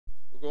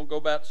We're going to go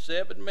about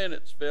 7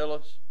 minutes,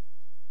 fellas.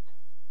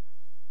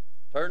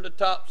 Turn to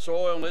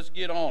topsoil and let's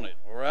get on it,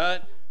 all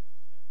right?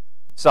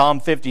 Psalm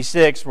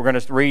 56, we're going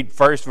to read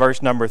first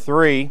verse number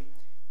 3.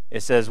 It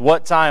says,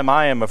 "What time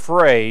I am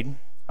afraid,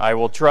 I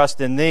will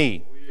trust in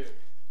thee."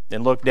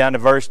 Then look down to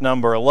verse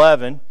number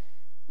 11.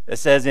 It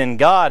says, "In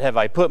God have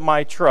I put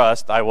my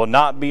trust, I will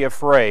not be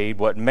afraid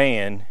what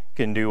man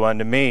can do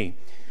unto me."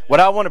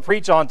 What I want to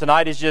preach on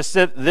tonight is just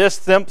this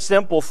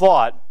simple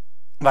thought,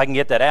 if I can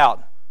get that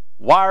out.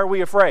 Why are we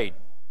afraid?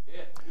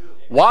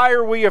 Why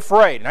are we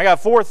afraid? And I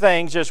got 4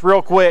 things just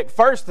real quick.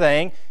 First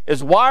thing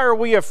is, why are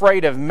we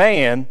afraid of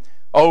man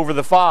over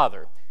the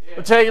Father?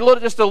 I'll tell you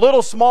just a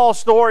little small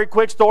story,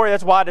 quick story.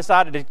 That's why I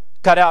decided to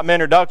cut out my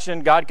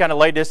introduction. God kind of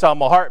laid this on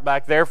my heart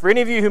back there. For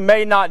any of you who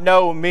may not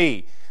know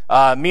me,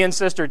 me and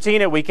Sister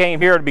Tina, we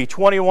came here to be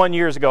 21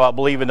 years ago, I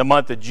believe, in the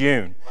month of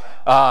June.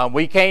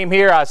 We came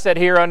here, I sat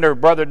here under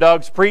Brother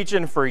Doug's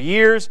preaching for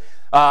years.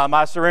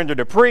 I surrendered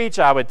to preach.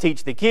 I would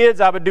teach the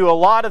kids. I would do a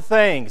lot of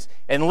things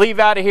and leave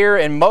out of here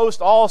in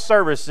most all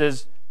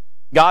services,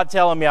 God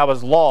telling me I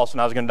was lost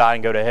and I was going to die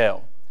and go to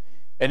hell.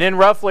 And then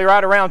roughly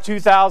right around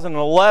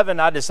 2011,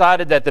 I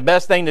decided that the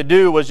best thing to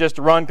do was just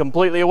to run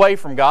completely away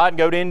from God and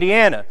go to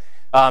Indiana.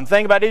 The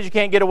thing about it is you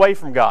can't get away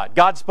from God.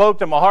 God spoke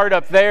to my heart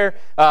up there,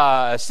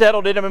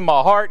 settled it in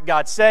my heart,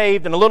 got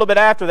saved, and a little bit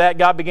after that,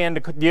 God began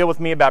to deal with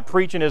me about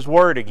preaching His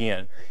Word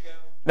again.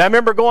 And I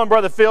remember going,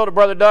 Brother Phil, to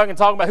Brother Doug and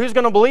talking about who's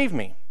going to believe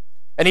me.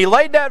 And he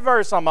laid that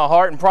verse on my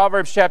heart in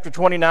Proverbs chapter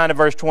 29 and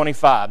verse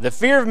 25. "The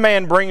fear of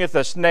man bringeth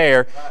a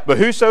snare, but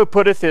whoso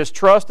putteth his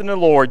trust in the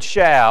Lord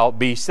shall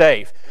be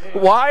safe."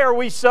 Why are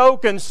we so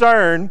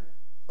concerned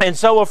and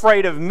so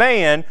afraid of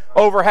man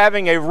over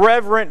having a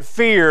reverent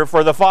fear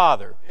for the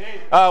Father?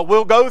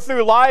 We'll go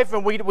through life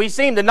and we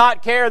seem to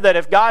not care that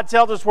if God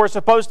tells us we're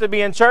supposed to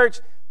be in church,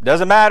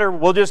 doesn't matter,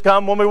 we'll just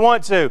come when we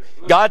want to.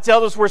 God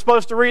tells us we're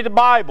supposed to read the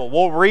Bible,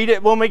 we'll read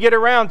it when we get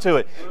around to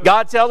it.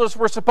 God tells us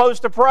we're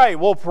supposed to pray,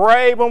 we'll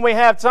pray when we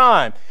have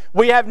time.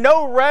 We have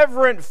no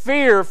reverent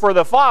fear for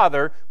the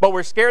Father, but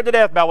we're scared to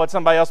death about what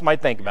somebody else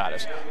might think about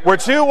us. We're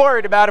too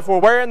worried about if we're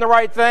wearing the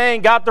right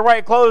thing, got the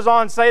right clothes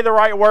on, say the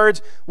right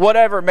words,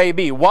 whatever it may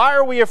be. Why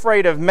are we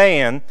afraid of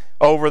man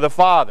over the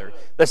Father?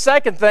 The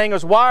second thing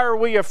is, why are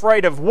we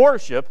afraid of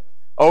worship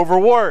over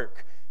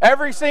work?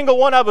 Every single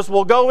one of us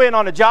will go in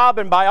on a job,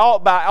 and by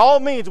all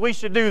means we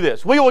should do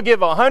this. We will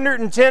give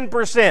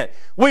 110%.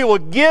 We will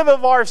give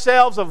of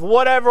ourselves of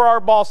whatever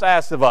our boss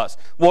asks of us.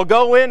 We'll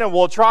go in and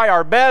we'll try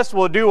our best.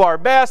 We'll do our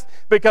best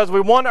because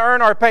we want to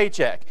earn our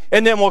paycheck.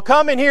 And then we'll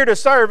come in here to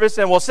service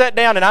and we'll sit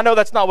down, and I know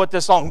that's not what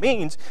this song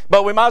means,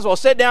 but we might as well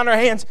sit down on our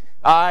hands.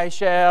 I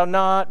shall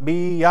not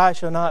be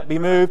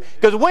moved.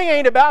 Because we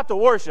ain't about to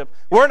worship.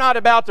 We're not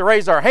about to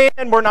raise our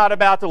hand. We're not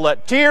about to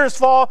let tears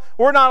fall.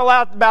 We're not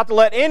about to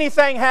let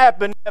anything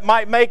happen that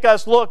might make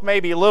us look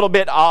maybe a little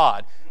bit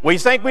odd. We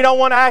think we don't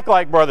want to act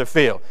like Brother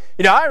Phil.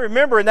 You know, I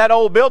remember in that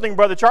old building,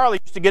 Brother Charlie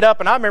used to get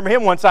up, and I remember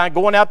him one time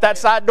going out that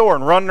side door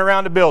and running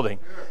around the building.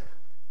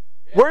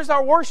 Where's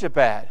our worship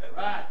at?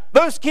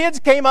 Those kids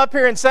came up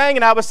here and sang,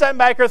 and I was sitting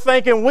back here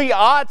thinking we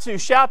ought to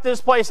shout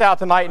this place out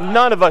tonight.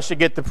 None of us should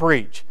get to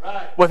preach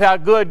with how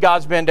good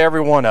God's been to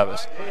every one of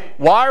us.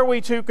 Why are we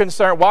too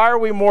concerned? Why are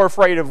we more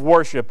afraid of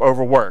worship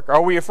over work?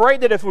 Are we afraid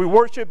that if we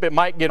worship, it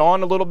might get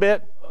on a little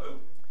bit?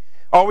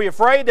 Are we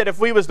afraid that if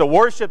we was to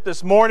worship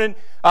this morning,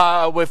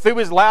 if we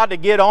was allowed to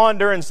get on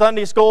during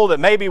Sunday school, that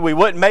maybe we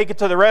wouldn't make it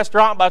to the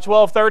restaurant by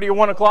 12:30 or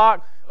 1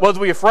 o'clock? Was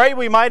we afraid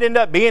we might end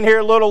up being here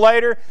a little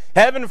later?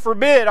 Heaven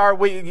forbid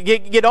we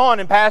get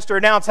on and pastor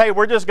announce, hey,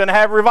 we're just going to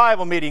have a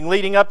revival meeting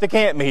leading up to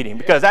camp meeting,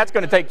 because that's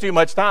going to take too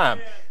much time.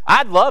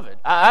 I'd love it.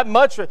 I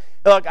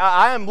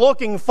am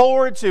looking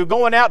forward to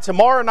going out.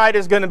 Tomorrow night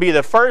is going to be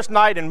the first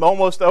night in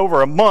almost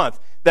over a month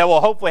that will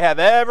hopefully have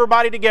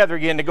everybody together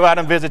again to go out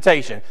on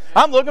visitation.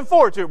 I'm looking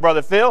forward to it,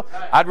 Brother Phil.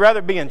 I'd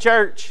rather be in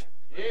church.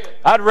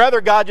 I'd rather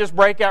God just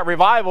break out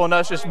revival and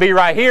us just be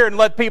right here and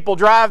let people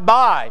drive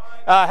by,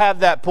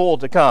 have that pull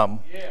to come.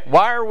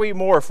 Why are we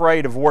more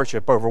afraid of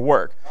worship over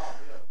work?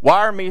 Why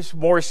are we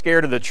more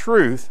scared of the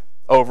truth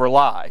over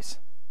lies?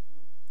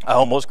 I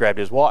almost grabbed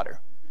his water.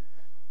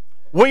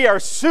 We are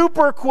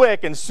super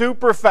quick and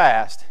super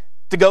fast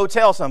to go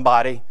tell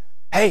somebody,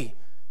 hey,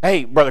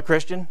 Brother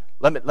Christian,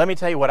 let me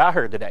tell you what I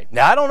heard today.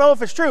 Now, I don't know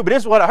if it's true, but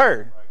this is what I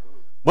heard.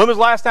 When was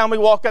the last time we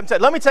walked up and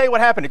said, let me tell you what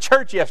happened at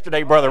church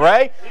yesterday, Brother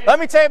Ray. Let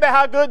me tell you about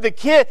how good the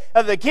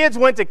kids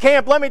went to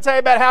camp. Let me tell you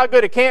about how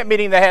good a camp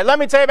meeting they had. Let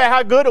me tell you about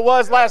how good it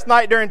was last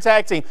night during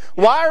taxing.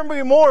 Why are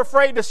we more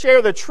afraid to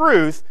share the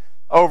truth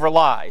over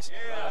lies?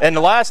 And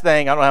the last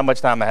thing, I don't know how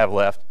much time I have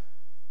left.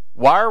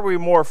 Why are we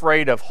more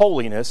afraid of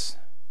holiness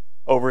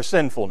over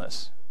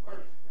sinfulness?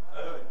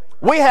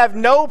 We have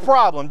no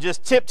problem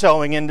just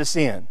tiptoeing into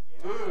sin.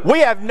 We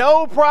have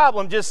no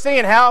problem just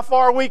seeing how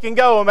far we can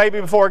go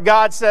maybe before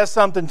God says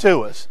something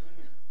to us.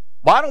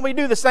 Why don't we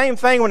do the same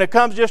thing when it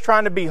comes just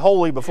trying to be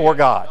holy before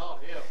God?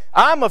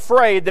 I'm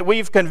afraid that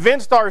we've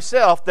convinced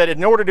ourselves that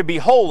in order to be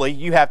holy,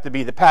 you have to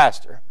be the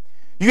pastor.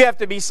 You have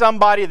to be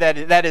somebody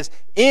that is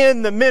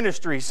in the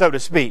ministry, so to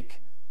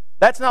speak.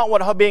 That's not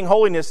what being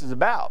holiness is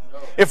about.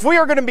 If we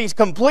are going to be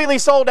completely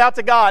sold out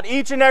to God,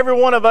 each and every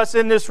one of us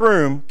in this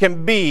room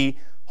can be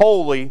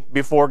holy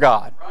before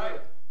God.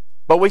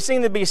 But we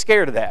seem to be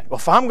scared of that. Well,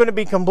 if I'm going to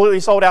be completely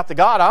sold out to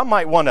God, I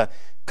might want to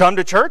come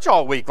to church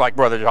all week like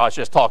Brother Josh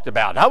just talked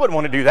about. And I wouldn't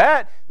want to do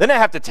that. Then I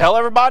have to tell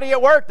everybody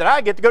at work that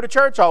I get to go to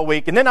church all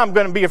week, and then I'm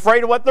going to be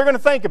afraid of what they're going to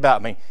think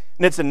about me.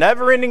 And it's a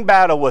never-ending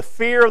battle with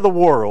fear of the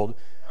world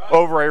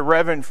over a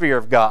reverent fear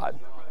of God.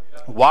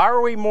 Why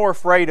are we more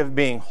afraid of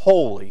being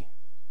holy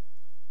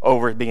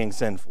over being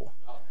sinful?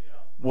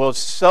 Well,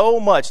 so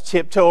much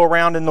tiptoe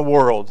around in the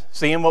world,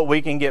 seeing what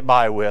we can get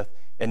by with,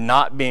 and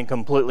not being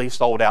completely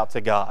sold out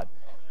to God.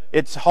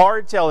 It's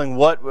hard telling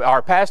what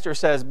our pastor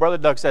says. Brother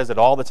Doug says it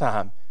all the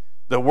time.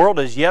 The world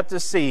is yet to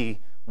see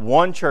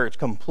one church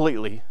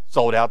completely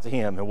sold out to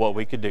Him and what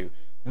we could do.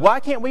 Why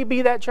can't we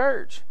be that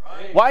church?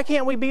 Why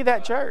can't we be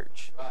that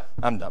church?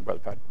 I'm done,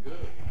 Brother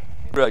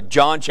Patrick.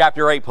 John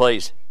chapter 8,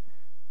 please.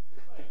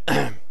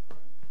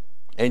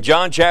 In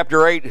John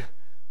chapter 8,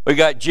 we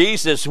got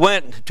Jesus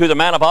went to the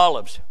Mount of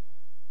Olives.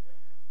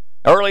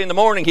 Early in the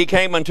morning, He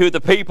came unto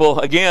the people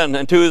again,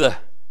 unto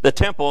the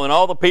temple, and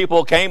all the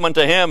people came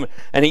unto Him,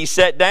 and He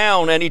sat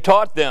down and He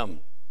taught them.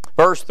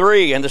 Verse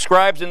 3, and the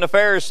scribes and the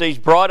Pharisees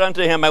brought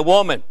unto Him a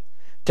woman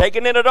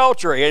taken in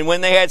adultery, and when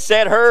they had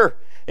set her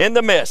in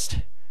the midst,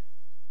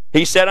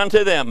 He said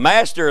unto them,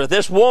 Master,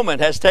 this woman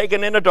has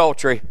taken in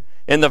adultery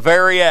in the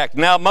very act.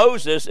 Now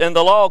Moses in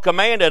the law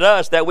commanded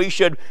us that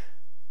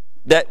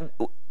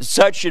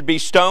such should be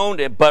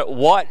stoned, but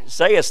what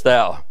sayest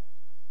thou?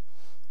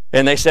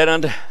 And they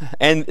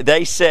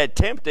said,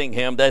 tempting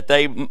Him, that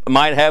they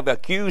might have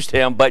accused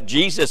Him. But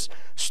Jesus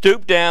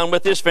stooped down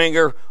with His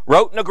finger,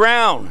 wrote in the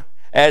ground,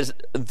 as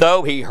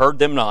though He heard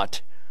them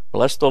not.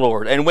 Bless the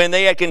Lord. And when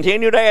they had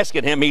continued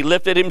asking Him, He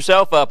lifted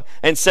Himself up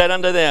and said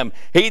unto them,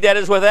 He that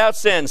is without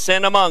sin,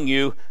 sin among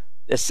you,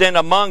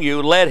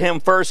 let him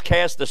first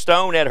cast the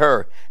stone at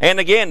her. And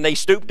again they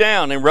stooped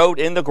down and wrote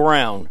in the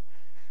ground.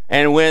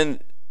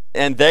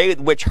 And they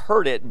which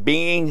heard it,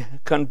 being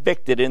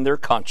convicted in their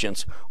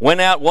conscience, went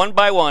out one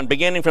by one,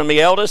 beginning from the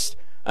eldest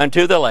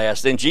unto the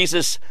last. And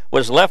Jesus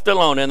was left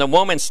alone, and the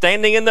woman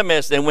standing in the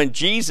midst. And when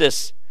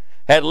Jesus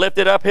had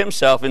lifted up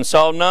Himself, and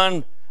saw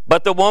none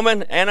but the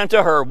woman, and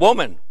unto her,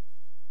 Woman,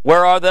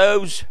 where are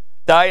those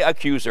thy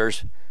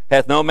accusers?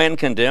 Hath no man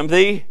condemned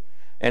thee?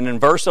 And in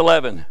verse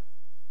 11,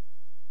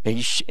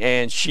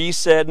 and she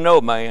said,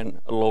 No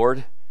man,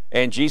 Lord.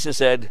 And Jesus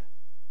said,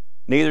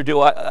 Neither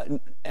do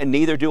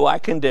I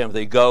condemn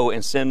thee. Go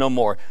and sin no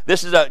more.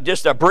 This is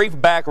just a brief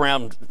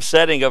background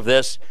setting of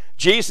this.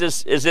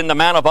 Jesus is in the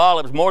Mount of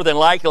Olives. More than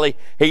likely,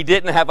 He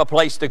didn't have a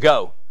place to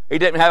go. He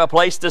didn't have a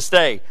place to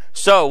stay.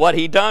 So what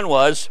He done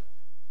was,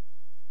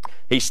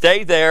 He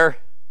stayed there.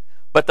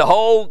 But the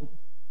whole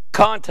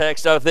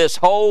context of this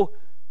whole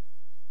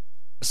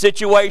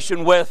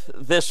situation with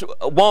this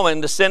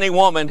woman, the sinning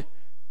woman,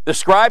 the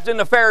scribes and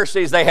the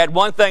Pharisees, they had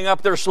one thing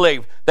up their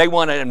sleeve. They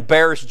wanted to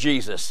embarrass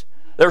Jesus.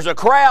 There's a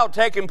crowd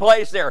taking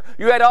place there.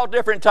 You had all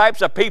different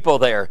types of people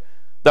there.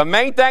 The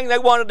main thing they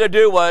wanted to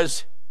do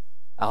was,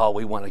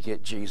 we want to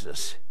get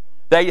Jesus.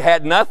 They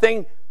had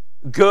nothing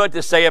good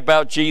to say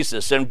about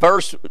Jesus. In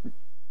verse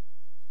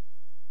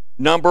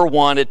number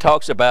 1, it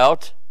talks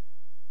about,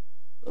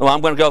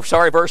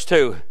 verse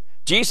 2.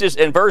 Jesus,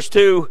 in verse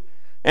 2,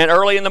 and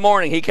early in the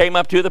morning He came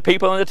up to the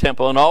people in the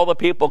temple, and all the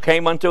people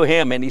came unto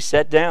Him, and He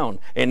sat down,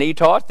 and He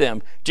taught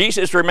them.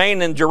 Jesus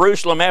remained in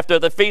Jerusalem after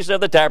the Feast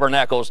of the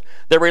Tabernacles.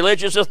 The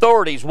religious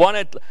authorities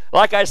wanted,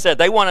 like I said,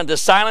 they wanted to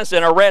silence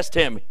and arrest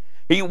Him.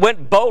 He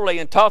went boldly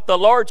and taught the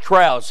large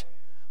crowds,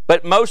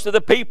 but most of the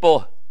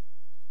people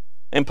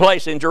in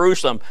place in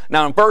Jerusalem.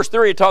 Now in verse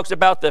 3 it talks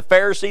about the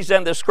Pharisees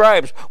and the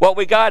scribes. What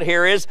we got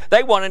here is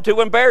they wanted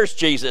to embarrass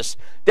Jesus.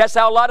 That's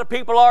how a lot of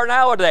people are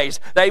nowadays.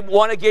 They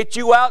want to get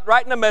you out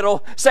right in the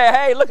middle, say,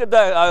 hey, look at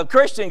the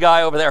Christian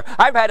guy over there.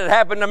 I've had it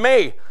happen to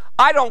me.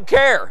 I don't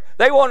care.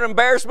 They want to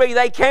embarrass me,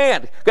 they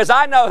can, because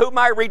I know who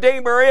my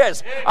Redeemer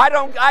is. I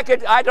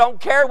don't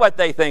care what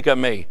they think of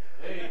me.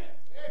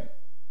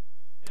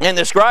 And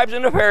the scribes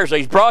and the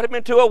Pharisees brought Him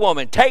into a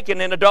woman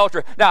taken in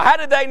adultery. Now, how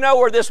did they know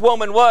where this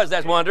woman was?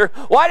 That's wonder.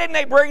 Why didn't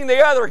they bring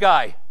the other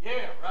guy? Yeah,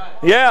 right.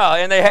 Yeah,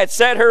 and they had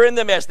set her in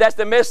the midst. That's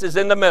the midst is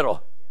in the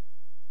middle.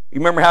 You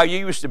remember how you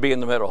used to be in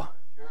the middle?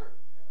 Sure.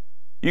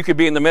 You could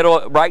be in the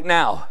middle right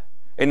now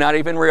and not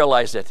even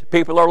realize it.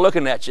 People are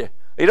looking at you.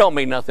 You don't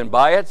mean nothing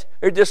by it.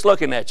 They're just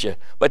looking at you.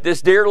 But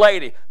this dear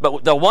lady,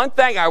 but the one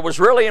thing I was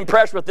really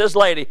impressed with this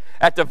lady,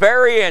 at the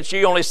very end,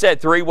 she only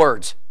said 3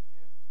 words.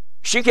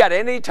 She got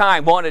any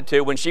time wanted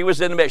to, when she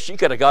was in the midst, she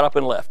could have got up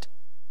and left.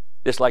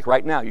 Just like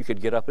right now, you could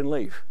get up and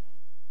leave.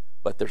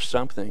 But there's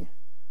something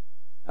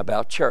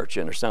about church,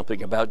 and there's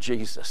something about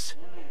Jesus.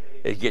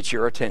 It gets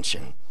your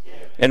attention.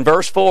 In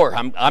verse 4,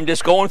 I'm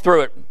just going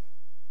through it.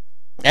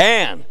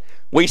 And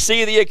we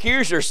see the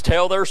accusers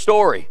tell their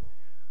story.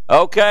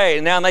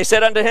 Okay, now they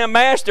said unto Him,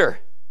 Master.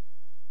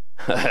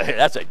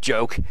 That's a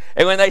joke.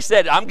 And when they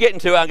said,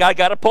 I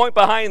got a point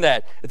behind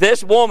that.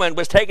 This woman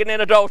was taken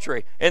in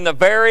adultery in the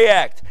very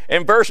act.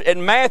 In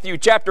Matthew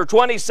chapter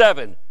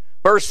 27,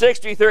 Verse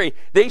 63,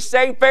 these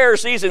same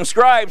Pharisees and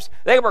scribes,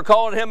 they were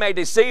calling him a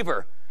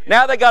deceiver.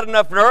 Now they got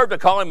enough nerve to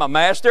call him a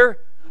master.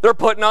 They're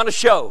putting on a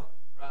show.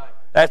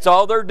 That's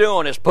all they're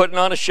doing is putting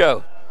on a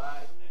show.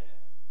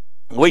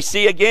 We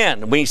see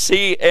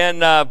in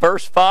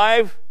verse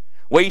 5,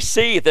 we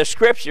see the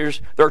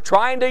Scriptures. They're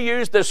trying to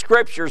use the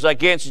Scriptures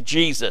against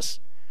Jesus.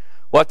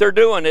 What they're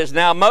doing is,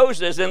 now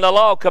Moses in the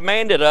law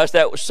commanded us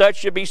that such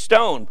should be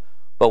stoned.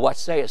 But what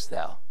sayest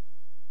thou?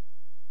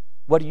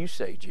 What do you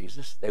say,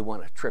 Jesus? They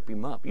want to trip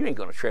him up. You ain't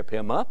going to trip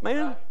him up,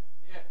 man.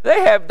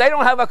 They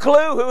don't have a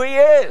clue who he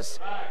is.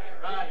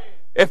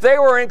 If they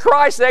were in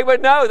Christ, they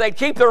would know. They'd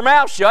keep their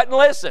mouth shut and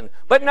listen.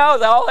 But no,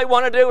 all they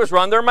want to do is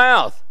run their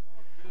mouth.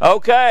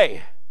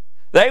 Okay.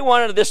 They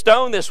wanted to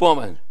stone this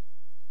woman.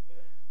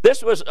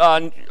 This was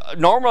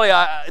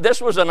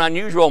this was an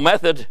unusual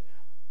method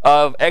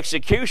of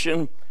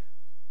execution,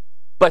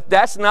 but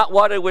that's not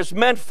what it was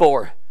meant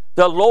for.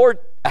 The Lord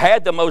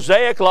had the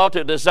Mosaic law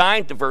to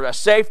design for a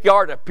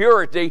safeguard of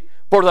purity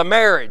for the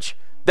marriage.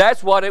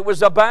 That's what it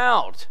was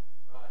about.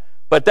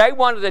 But they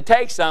wanted to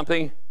take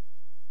something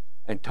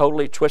and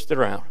totally twist it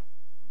around.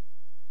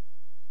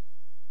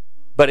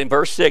 But in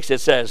verse 6 it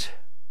says,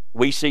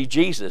 we see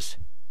Jesus.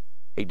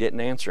 He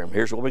didn't answer him.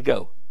 Here's where we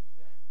go.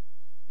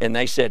 And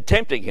they said,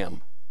 tempting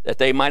him, that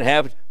they might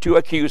have to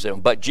accuse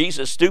him. But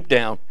Jesus stooped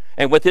down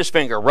and with his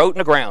finger wrote in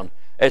the ground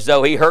as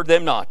though he heard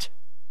them not.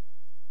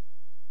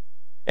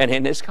 And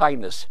in his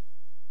kindness,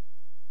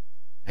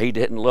 he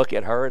didn't look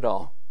at her at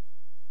all.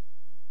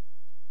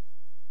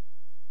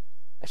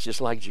 That's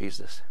just like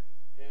Jesus.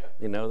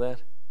 You know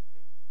that?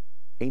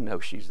 He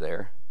knows she's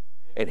there.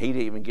 And he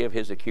didn't even give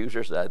his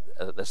accusers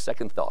the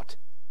second thought,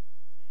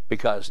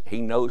 because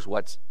he knows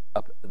what's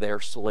up their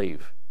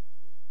sleeve.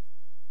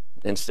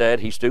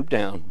 Instead, he stooped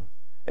down,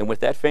 and with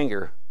that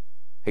finger,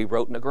 he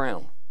wrote in the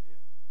ground.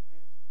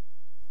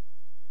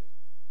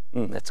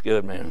 That's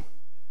good, man.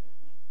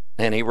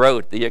 And he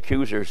wrote, the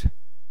accusers,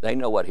 they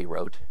know what he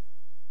wrote.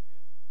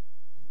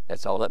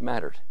 That's all that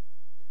mattered.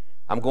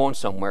 I'm going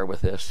somewhere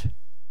with this.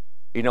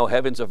 You know,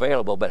 heaven's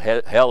available, but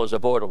hell is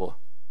avoidable.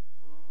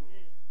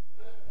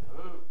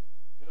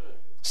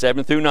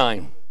 7 through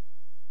 9.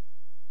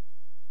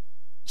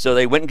 So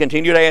they went and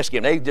continued to ask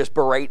him. They just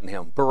berating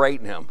him.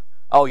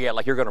 Oh yeah,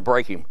 like you're going to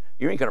break him.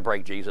 You ain't going to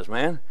break Jesus,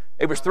 man.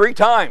 It was 3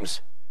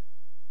 times.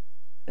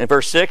 In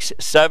verse 6,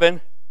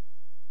 7,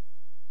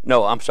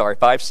 no, I'm sorry,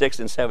 5, 6,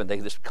 and 7, they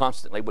just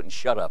constantly wouldn't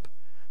shut up.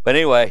 But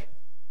anyway,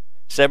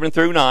 7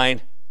 through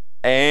 9,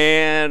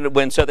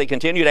 and so they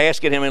continued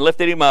asking him and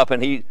lifted him up,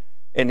 and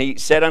he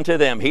said unto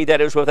them, he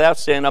that is without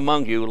sin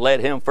among you, let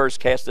him first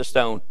cast a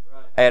stone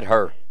at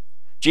her.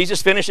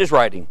 Jesus finished his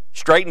writing,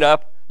 straightened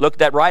up, looked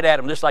that right at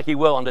him, just like he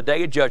will on the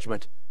day of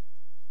judgment.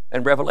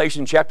 In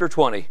Revelation chapter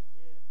 20,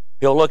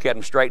 he'll look at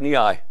him straight in the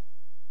eye.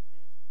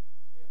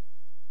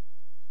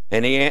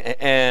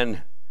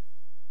 And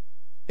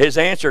his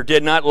answer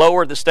did not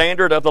lower the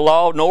standard of the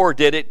law, nor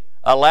did it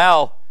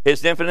allow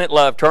his infinite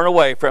love turn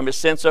away from his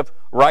sense of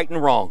right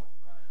and wrong.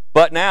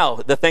 But now,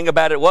 the thing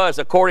about it was,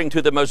 according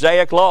to the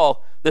Mosaic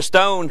law, the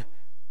stone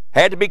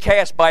had to be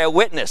cast by a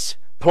witness.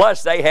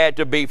 Plus, they had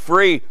to be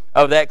free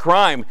of that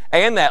crime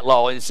and that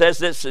law. And it says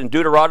this in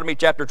Deuteronomy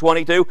chapter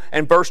 22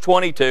 and verse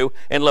 22,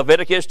 in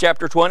Leviticus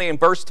chapter 20 and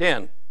verse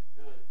 10.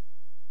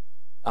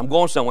 I'm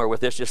going somewhere with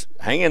this. Just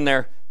hang in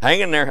there.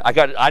 Hang in there.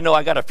 I know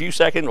I got a few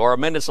seconds or a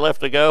minutes left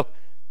to go.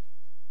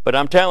 But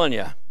I'm telling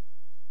you,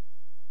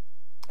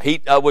 he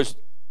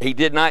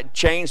did not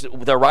change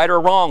the right or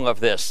wrong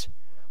of this.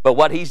 But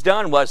what he's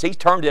done was he's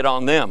turned it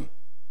on them.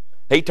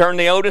 He turned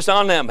the onus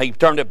on them. He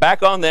turned it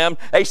back on them.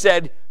 They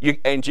said,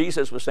 and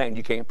Jesus was saying,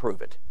 you can't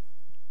prove it.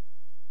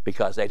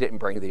 Because they didn't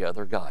bring the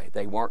other guy.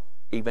 They weren't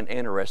even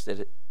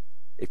interested.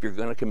 If you're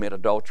going to commit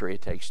adultery,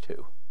 it takes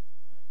 2.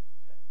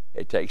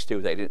 It takes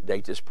 2.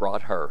 They just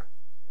brought her.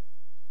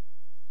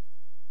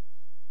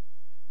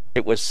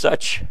 It was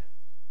such,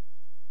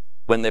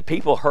 when the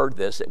people heard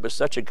this, it was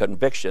such a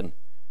conviction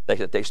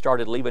that they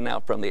started leaving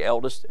out from the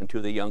eldest and to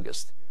the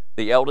youngest.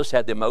 The eldest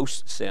had the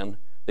most sin.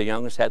 The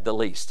youngest had the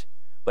least.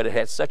 But it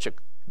had such a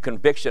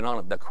conviction on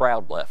it, the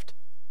crowd left.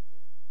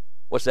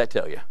 What's that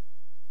tell you?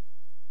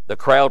 The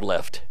crowd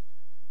left.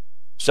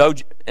 So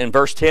in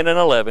verse 10 and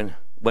 11,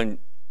 when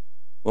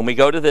we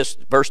go to this,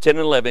 verse 10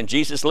 and 11,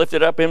 Jesus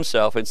lifted up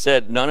himself and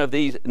said,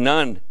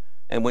 none.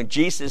 And when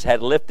Jesus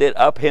had lifted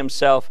up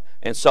himself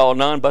and saw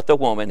none but the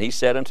woman, he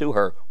said unto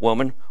her,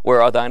 Woman,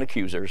 where are thine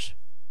accusers?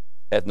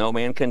 Hath no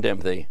man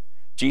condemned thee?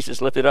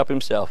 Jesus lifted up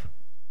himself,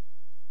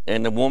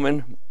 and the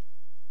woman...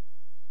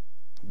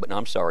 But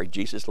I'm sorry,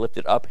 Jesus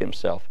lifted up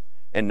himself,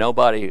 and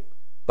nobody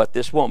but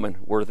this woman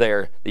were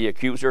there. The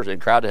accusers and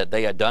crowd,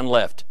 they had done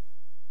left.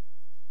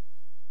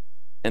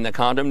 And the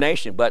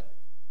condemnation, but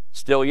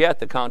still yet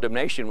the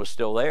condemnation was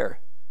still there.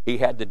 He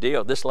had to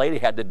deal, this lady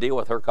had to deal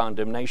with her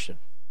condemnation.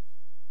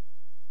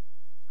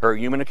 Her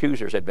human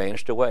accusers had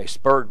vanished away,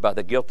 spurred by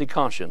the guilty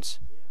conscience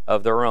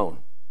of their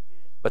own.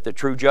 But the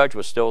true judge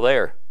was still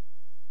there.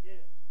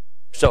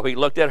 So he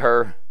looked at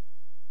her,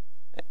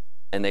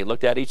 and they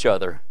looked at each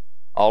other.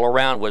 All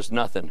around was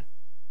nothing.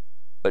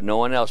 But no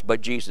one else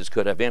but Jesus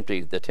could have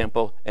emptied the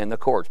temple and the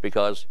courts,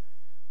 because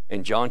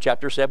in John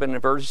chapter 7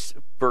 and verse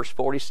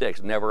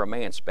 46, never a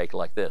man spake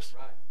like this.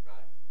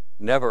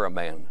 Never a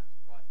man.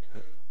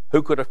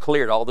 Who could have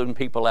cleared all them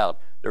people out?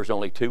 There's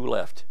only 2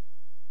 left.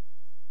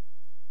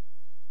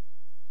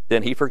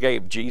 Then he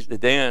forgave Jesus.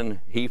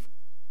 Then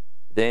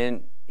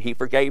he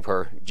forgave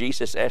her.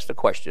 Jesus asked the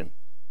question,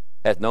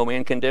 hath no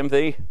man condemned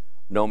thee?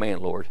 No man,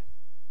 Lord.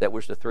 That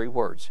was the 3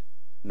 words.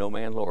 No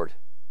man, Lord.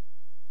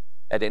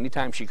 At any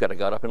time she could have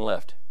got up and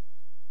left.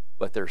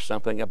 But there's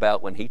something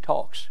about when he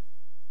talks,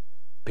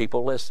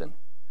 people listen.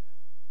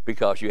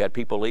 Because you had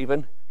people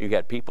leaving, you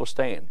had people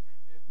staying.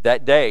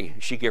 That day,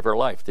 she gave her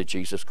life to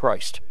Jesus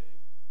Christ.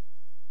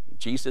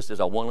 Jesus is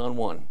a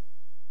one-on-one.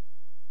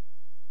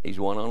 He's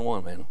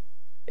one-on-one, man.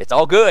 It's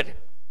all good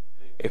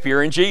if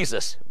you're in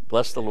Jesus.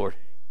 Bless the Lord.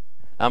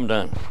 I'm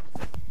done.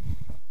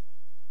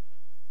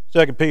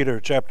 2 Peter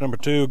chapter number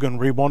 2, going to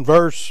read one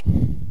verse.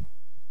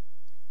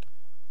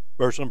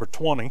 Verse number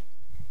 20.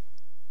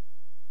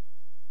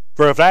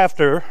 For if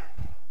after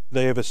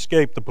they have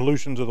escaped the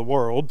pollutions of the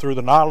world through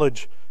the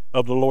knowledge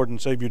of the Lord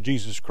and Savior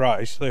Jesus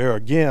Christ, they are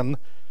again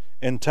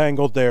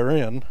entangled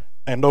therein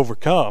and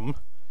overcome,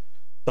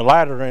 the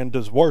latter end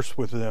is worse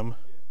with them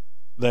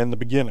than the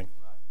beginning.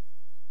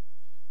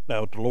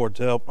 Now, with the Lord's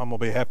help, I'm going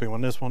to be happy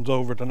when this one's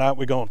over tonight.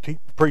 We're going to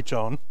preach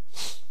on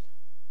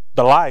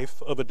the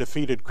life of a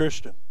defeated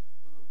Christian.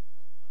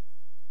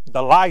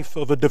 The life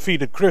of a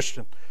defeated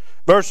Christian.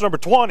 Verse number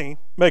 20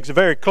 makes it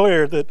very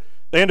clear that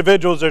the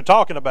individuals they're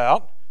talking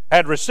about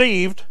had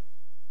received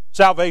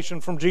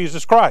salvation from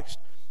Jesus Christ.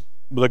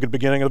 Look at the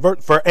beginning of the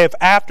verse. For if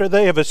after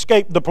they have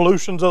escaped the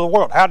pollutions of the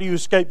world. How do you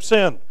escape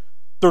sin?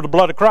 Through the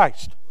blood of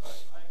Christ.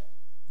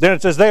 Then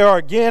it says they are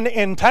again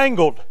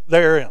entangled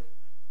therein.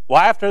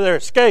 Well, after their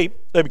escape,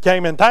 they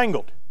became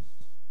entangled.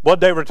 What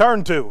did they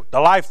return to? The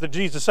life that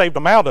Jesus saved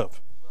them out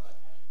of.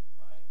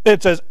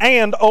 It says,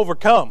 and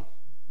overcome.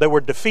 They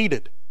were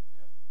defeated.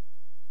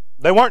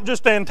 They weren't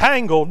just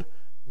entangled,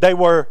 they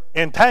were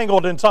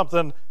entangled in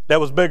something that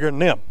was bigger than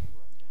them.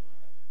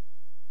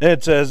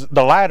 It says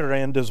the latter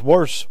end is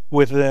worse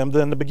with them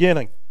than the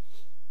beginning.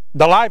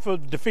 The life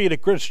of a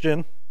defeated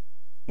Christian,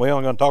 we're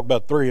only going to talk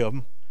about 3 of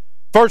them.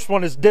 First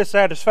one is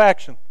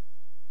dissatisfaction.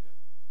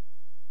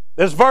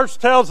 This verse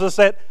tells us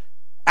that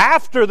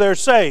after they're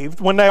saved,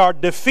 when they are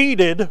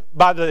defeated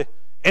by the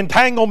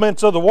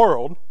entanglements of the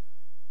world,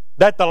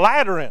 that the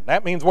latter end,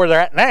 that means where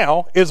they're at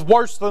now, is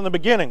worse than the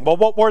beginning. Well,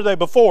 what were they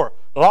before?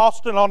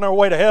 Lost and on their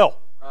way to hell.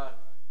 Right.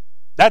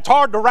 That's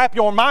hard to wrap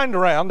your mind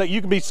around, that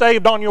you can be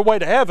saved on your way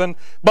to heaven,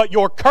 but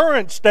your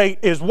current state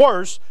is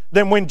worse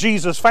than when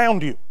Jesus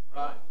found you.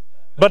 Right.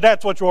 But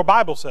that's what your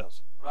Bible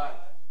says. Right.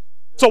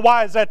 So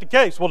why is that the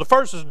case? Well, the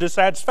first is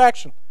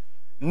dissatisfaction.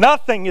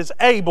 Nothing is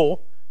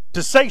able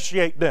to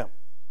satiate them.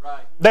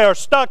 Right. They are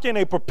stuck in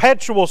a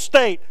perpetual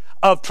state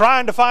of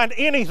trying to find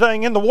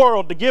anything in the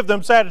world to give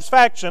them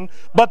satisfaction,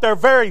 but their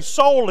very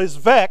soul is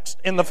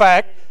vexed in the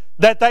fact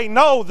that they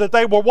know that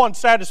they were once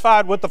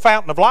satisfied with the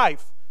fountain of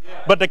life,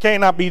 but they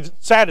cannot be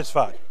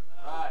satisfied.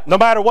 Right. No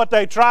matter what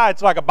they try,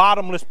 it's like a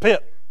bottomless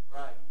pit.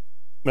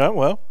 Right.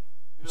 Well,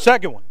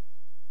 second one,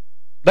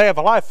 they have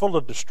a life full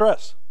of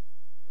distress.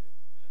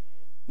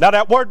 Now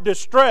that word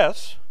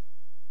distress,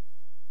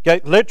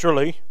 okay,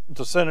 literally, it's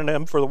a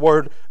synonym for the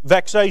word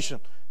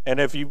vexation. And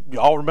if you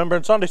all remember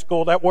in Sunday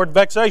school, that word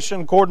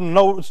vexation, according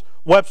to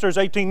Webster's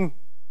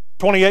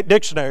 1828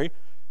 dictionary,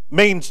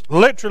 means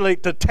literally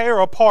to tear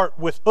apart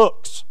with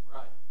hooks.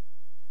 Right.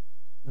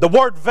 The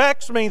word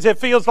vex means it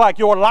feels like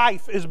your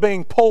life is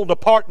being pulled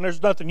apart and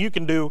there's nothing you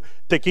can do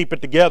to keep it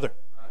together.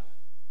 Right.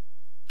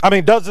 I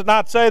mean, does it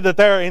not say that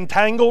they're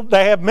entangled?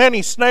 They have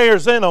many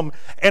snares in them,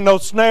 and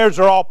those snares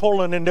are all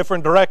pulling in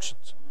different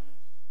directions.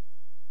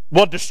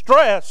 Well,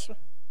 distress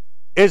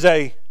is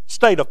a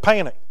state of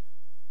panic.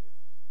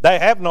 They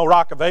have no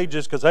rock of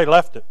ages because they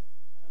left it.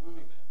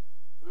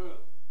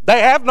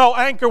 They have no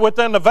anchor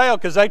within the veil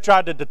because they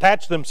tried to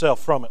detach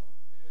themselves from it.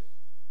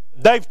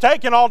 They've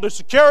taken all the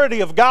security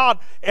of God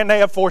and they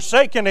have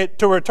forsaken it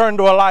to return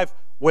to a life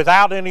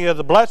without any of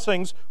the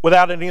blessings,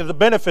 without any of the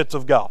benefits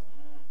of God.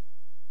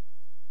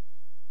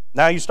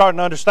 Now you're starting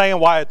to understand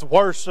why it's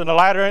worse in the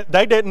latter end.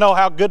 They didn't know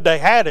how good they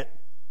had it.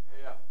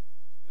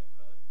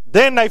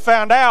 Then they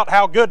found out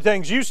how good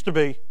things used to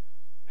be.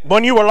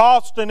 When you were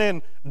lost and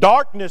in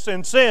darkness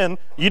and sin,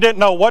 you didn't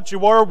know what you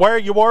were, or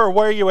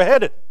where you were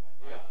headed.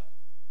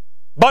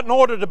 But in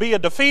order to be a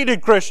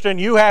defeated Christian,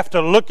 you have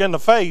to look in the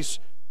face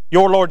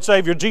your Lord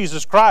Savior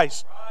Jesus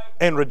Christ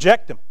and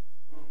reject Him.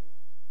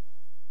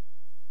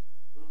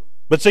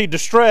 But see,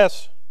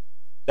 distress,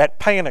 that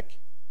panic.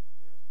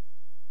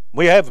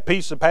 We have a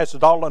peace that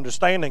passes all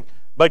understanding.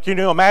 But can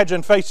you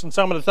imagine facing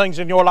some of the things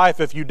in your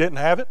life if you didn't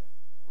have it?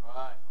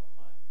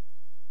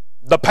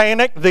 The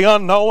panic, the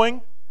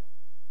unknowing,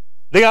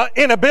 the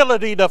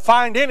inability to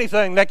find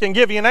anything that can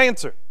give you an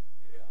answer.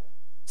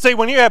 See,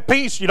 when you have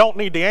peace, you don't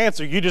need the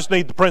answer. You just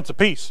need the Prince of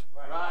Peace.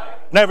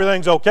 And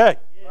everything's okay.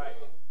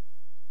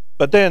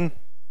 But then,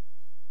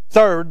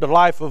 third, the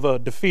life of a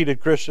defeated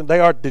Christian, they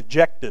are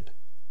dejected.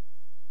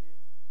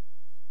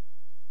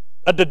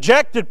 A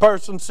dejected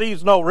person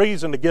sees no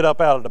reason to get up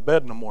out of the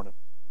bed in the morning.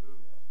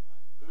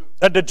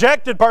 A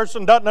dejected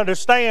person doesn't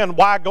understand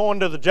why going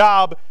to the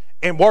job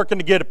and working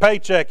to get a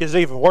paycheck is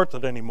even worth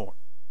it anymore.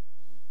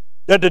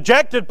 The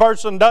dejected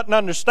person doesn't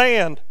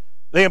understand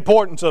the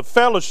importance of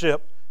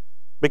fellowship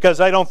because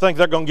they don't think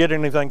they're going to get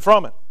anything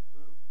from it.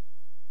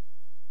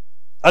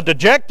 A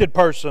dejected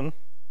person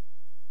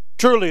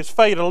truly is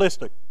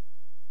fatalistic.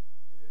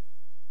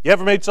 You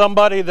ever meet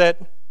somebody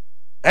that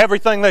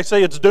everything they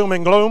say is doom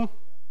and gloom?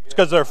 It's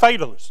because they're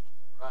fatalists.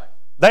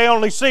 They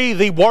only see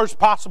the worst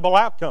possible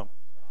outcome.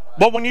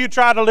 But when you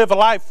try to live a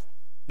life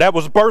that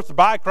was birthed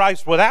by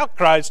Christ without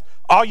Christ,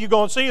 all you're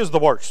going to see is the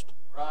worst.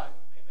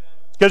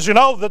 Because you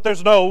know that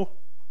there's no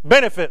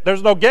benefit,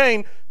 there's no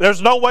gain,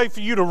 there's no way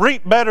for you to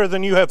reap better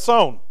than you have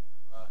sown.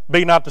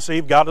 Be not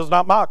deceived, God is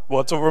not mocked.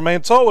 Whatsoever a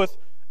man soweth,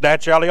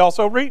 that shall he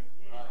also reap.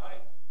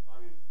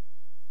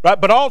 Right?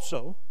 But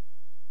also,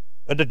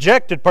 a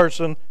dejected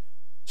person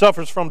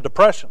suffers from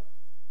depression.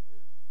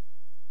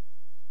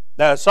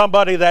 Now,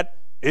 somebody that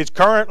is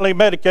currently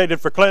medicated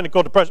for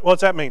clinical depression,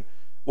 what's that mean?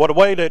 Well, the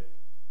way that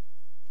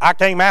I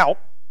came out,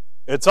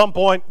 at some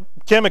point,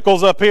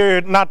 chemicals up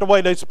here not the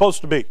way they're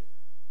supposed to be.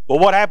 Well,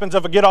 what happens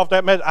if I get off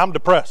that med? I'm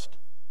depressed.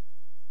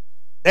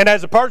 And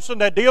as a person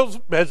that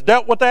has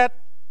dealt with that,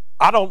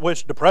 I don't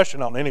wish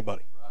depression on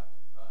anybody.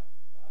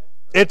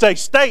 It's a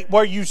state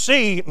where you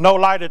see no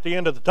light at the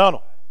end of the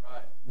tunnel.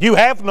 You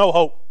have no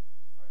hope.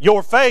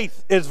 Your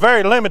faith is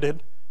very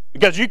limited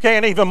because you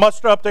can't even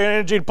muster up the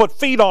energy to put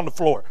feet on the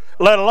floor,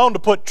 let alone to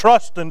put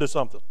trust into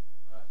something.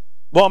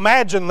 Well,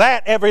 imagine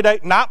that every day,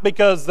 not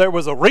because there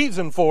was a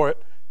reason for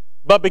it,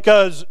 but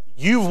because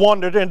you've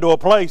wandered into a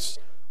place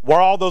where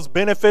all those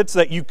benefits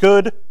that you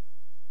could,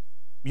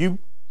 you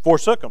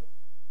forsook them.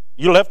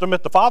 You left them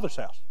at the Father's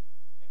house.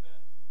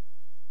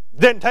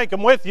 Didn't take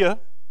them with you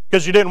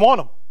because you didn't want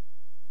them.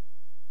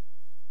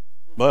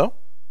 Well,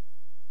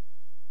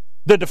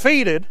 the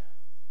defeated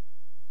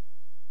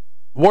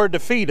were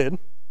defeated.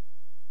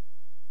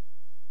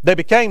 They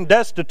became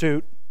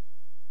destitute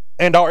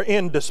and are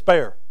in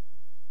despair.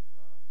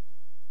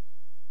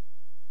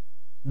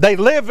 They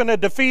live in a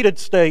defeated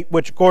state,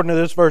 which according to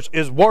this verse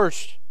is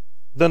worse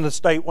than the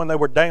state when they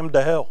were damned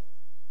to hell.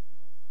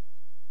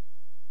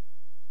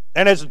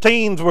 And as the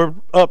teens were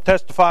up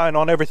testifying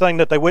on everything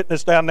that they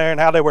witnessed down there and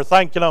how they were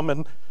thanking them,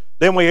 and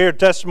then we hear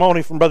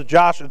testimony from Brother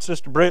Josh and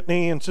Sister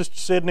Brittany and Sister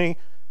Sydney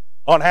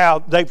on how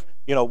they've,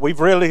 we've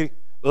really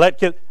let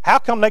kids, how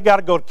come they got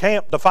to go to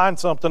camp to find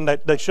something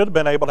that they should have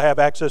been able to have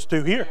access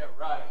to here?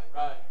 Yeah,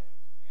 right.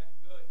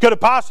 Could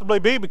it possibly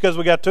be because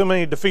we got too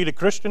many defeated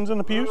Christians in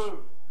the pews?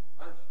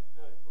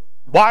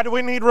 Why do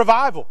we need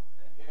revival?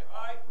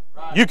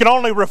 You can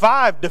only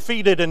revive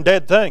defeated and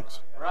dead things.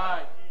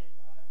 Right.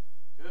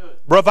 Good.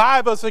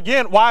 Revive us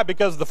again. Why?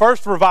 Because the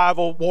first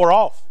revival wore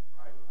off.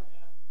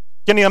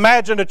 Can you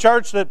imagine a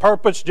church that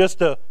purposed just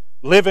to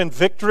live in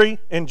victory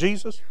in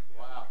Jesus?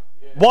 Wow.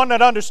 Yeah. One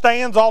that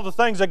understands all the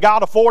things that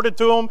God afforded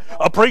to them,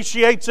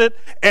 appreciates it,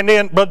 and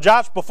then, Brother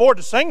Josh, before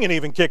the singing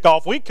even kick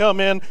off, we come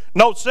in,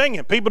 no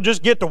singing. People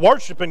just get to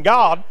worshiping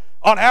God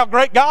on how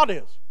great God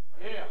is.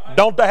 Yeah.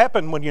 Don't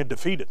happen when you're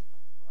defeated.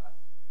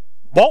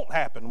 Won't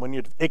happen when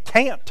it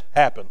can't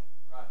happen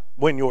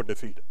when you're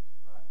defeated.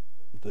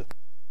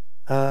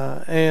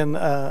 In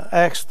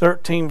Acts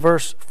 13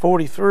 verse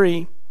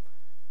 43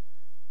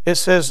 it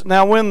says,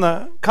 "Now when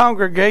the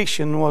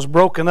congregation was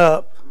broken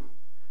up,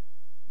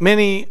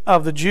 many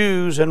of the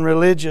Jews and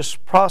religious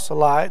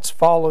proselytes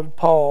followed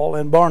Paul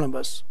and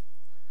Barnabas,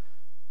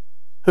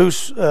 who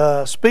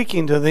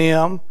speaking to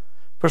them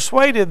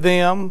persuaded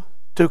them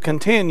to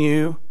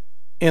continue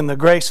in the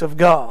grace of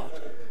God."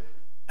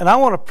 And I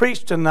want to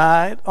preach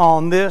tonight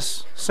on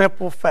this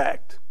simple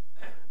fact.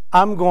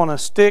 I'm going to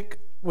stick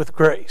with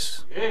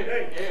grace.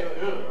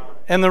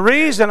 And the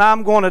reason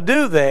I'm going to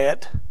do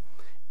that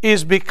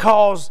is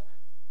because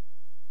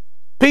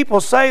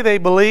people say they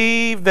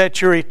believe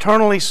that you're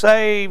eternally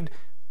saved,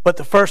 but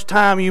the first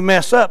time you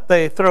mess up,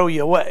 they throw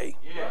you away.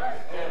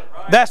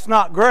 That's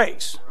not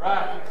grace.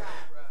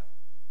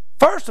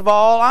 First of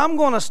all, I'm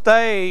going to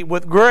stay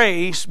with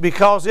grace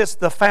because it's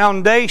the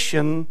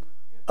foundation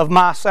of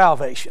my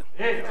salvation.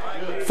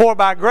 For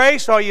by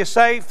grace are you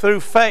saved through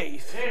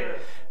faith,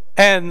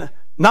 and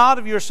not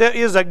of yourself,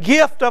 is a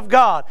gift of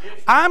God.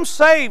 I'm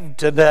saved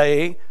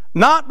today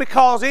not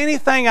because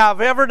anything I've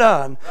ever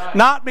done,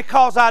 not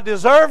because I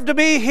deserve to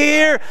be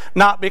here,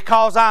 not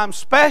because I'm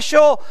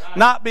special,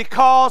 not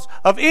because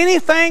of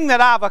anything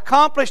that I've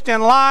accomplished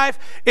in life.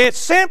 It's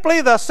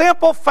simply the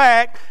simple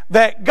fact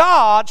that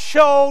God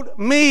showed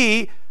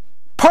me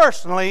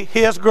personally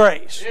His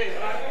grace.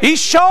 He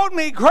showed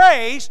me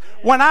grace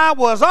when I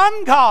was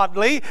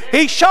ungodly.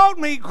 He showed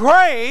me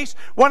grace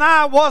when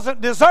I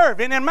wasn't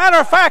deserving. And matter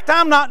of fact,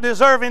 I'm not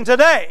deserving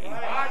today.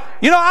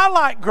 You know, I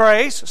like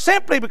grace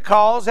simply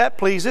because that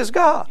pleases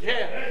God.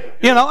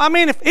 You know, I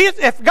mean,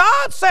 if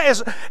God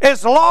says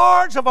as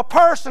large of a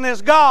person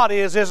as God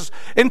is, as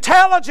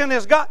intelligent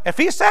as God, if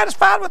He's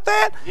satisfied with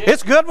that,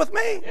 it's good with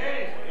me.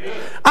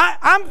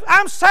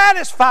 I'm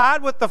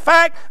satisfied with the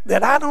fact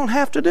that I don't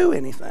have to do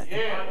anything.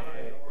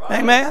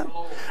 Amen.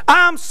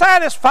 I'm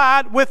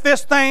satisfied with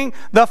this thing,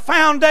 the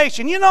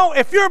foundation. You know,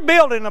 if you're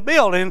building a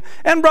building,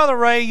 and Brother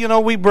Ray, you know,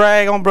 we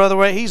brag on Brother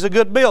Ray, he's a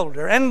good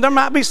builder. And there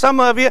might be some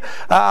of you,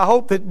 I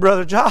hope that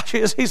Brother Josh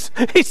is, he's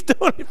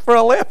doing it for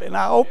a living.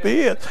 I hope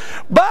he is.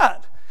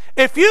 But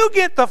if you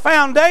get the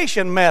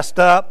foundation messed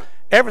up,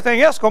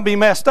 everything else is going to be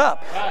messed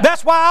up.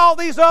 That's why all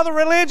these other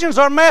religions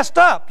are messed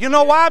up. You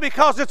know why?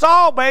 Because it's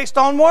all based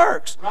on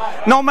works.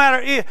 No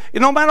matter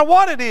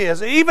what it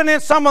is. Even in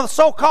some of the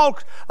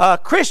so-called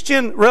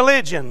Christian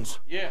religions,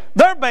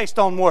 they're based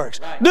on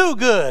works. Do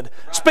good.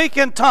 Speak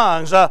in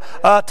tongues.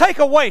 Take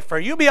a wafer.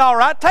 You'll be all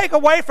right. Take a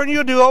wafer and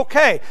you'll do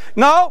okay.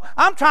 No,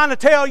 I'm trying to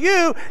tell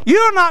you,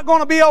 you're not going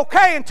to be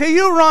okay until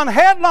you run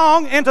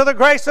headlong into the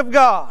grace of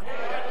God.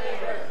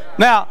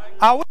 Now,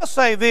 I will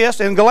say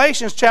this, in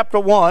Galatians chapter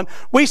 1,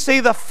 we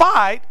see the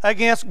fight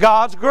against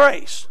God's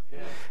grace.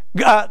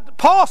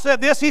 Paul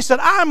said this, he said,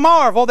 I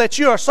marvel that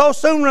you are so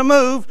soon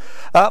removed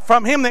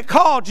from Him that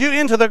called you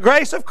into the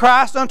grace of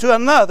Christ unto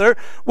another,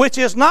 which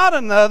is not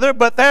another,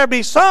 but there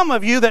be some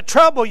of you that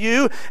trouble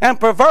you and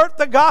pervert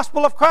the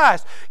gospel of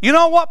Christ. You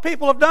know what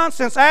people have done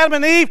since Adam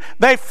and Eve?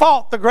 They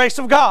fought the grace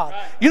of God.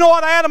 You know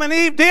what Adam and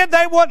Eve did?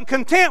 They wasn't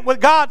content with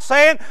God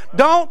saying,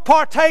 don't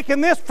partake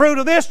in this fruit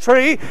of this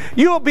tree,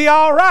 you'll be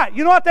all right.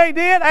 You know what they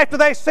did after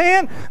they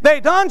sinned? They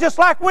done just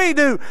like we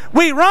do.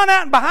 We run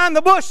out behind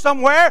the bush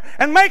somewhere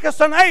and make us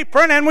an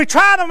apron, and we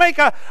try to make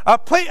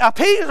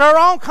appease our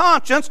own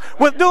conscience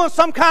with doing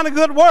some kind of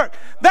good work.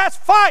 That's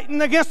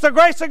fighting against the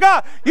grace of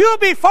God. You'll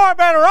be far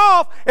better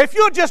off if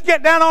you'll just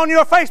get down on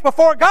your face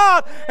before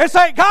God and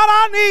say, God,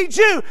 I need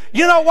you.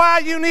 You know why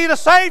you need a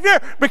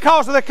Savior?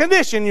 Because of the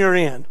condition you're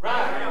in.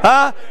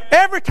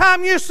 Every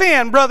time you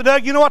sin, Brother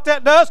Doug, you know what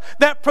that does?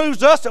 That proves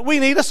to us that we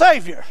need a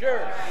Savior.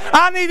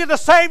 I needed a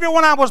Savior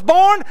when I was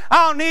born.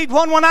 I'll need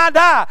one when I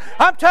die.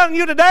 I'm telling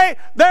you today,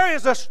 there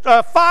is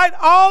a fight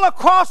all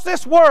across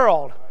this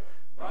world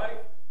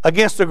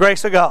against the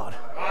grace of God.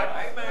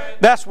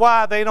 That's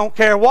why they don't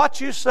care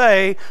what you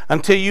say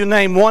until you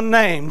name one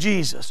name,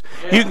 Jesus.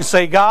 You can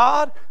say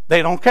God,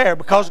 they don't care,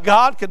 because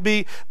God could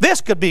be,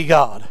 this could be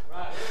God.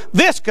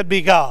 This could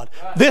be God.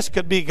 This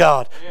could be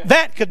God.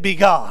 That could be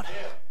God.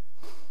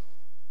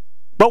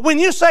 But when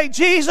you say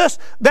Jesus,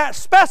 that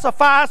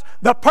specifies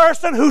the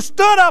person who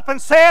stood up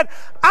and said,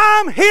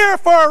 I'm here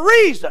for a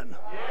reason.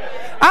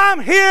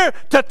 I'm here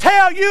to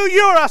tell you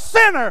you're a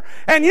sinner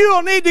and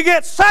you'll need to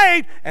get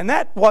saved. And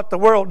that's what the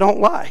world don't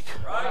like.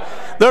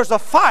 There's a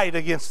fight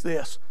against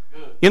this.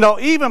 You know,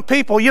 even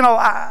people, you know,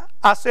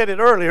 I said it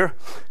earlier,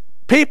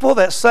 people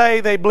that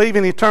say they believe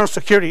in eternal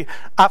security,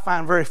 I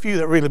find very few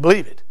that really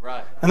believe it.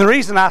 And the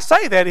reason I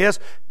say that is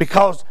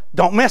because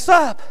don't mess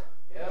up.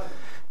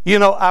 You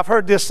know, I've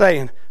heard this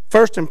saying,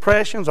 first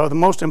impressions are the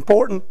most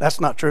important. That's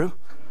not true.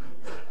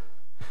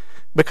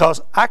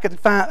 Because I could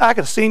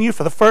have seen you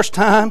for the first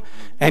time,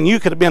 and you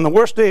could have been the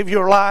worst day of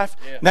your life.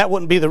 And that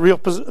wouldn't be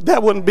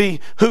that wouldn't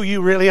be who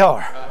you really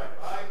are.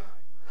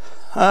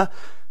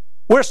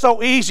 We're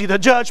so easy to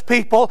judge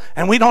people,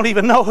 and we don't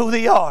even know who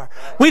they are.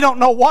 We don't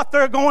know what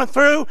they're going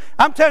through.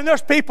 I'm telling you,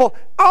 there's people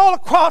all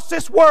across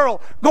this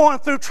world going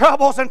through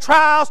troubles and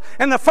trials,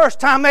 and the first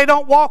time they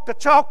don't walk the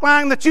chalk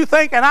line that you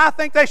think and I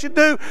think they should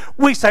do,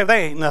 we say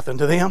they ain't nothing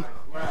to them.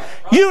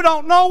 You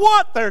don't know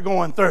what they're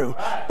going through.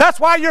 That's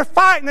why you're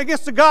fighting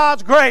against the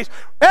God's grace.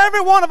 Every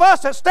one of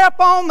us that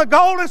step on the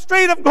golden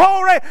street of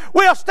glory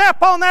will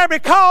step on there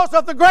because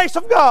of the grace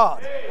of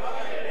God.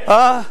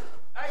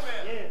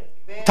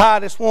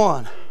 Titus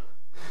 1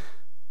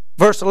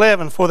 verse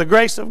 11, for the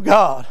grace of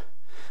God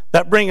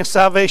that bringeth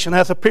salvation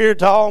hath appeared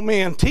to all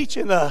men,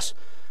 teaching us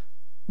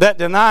that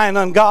denying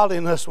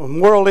ungodliness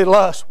and worldly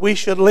lust, we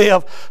should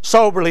live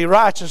soberly,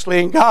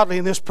 righteously, and godly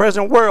in this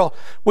present world.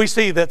 We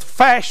see that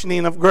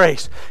fashioning of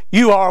grace.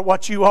 You are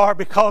what you are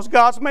because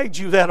God's made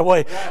you that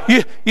way.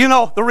 You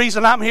know, the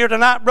reason I'm here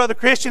tonight, Brother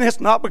Christian, it's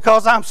not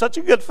because I'm such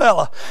a good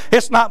fella.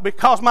 It's not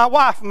because my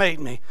wife made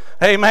me.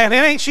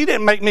 Amen. She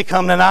didn't make me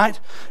come tonight.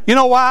 You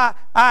know why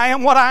I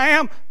am what I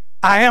am?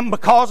 I am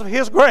because of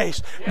His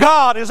grace.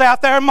 God is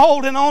out there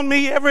molding on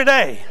me every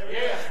day.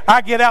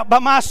 I get out by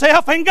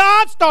myself and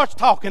God starts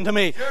talking to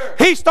me.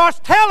 He starts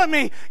telling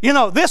me, you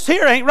know, this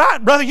here ain't right,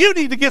 brother. You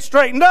need to get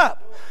straightened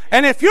up.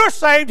 And if you're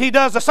saved, He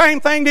does the same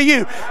thing to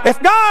you. If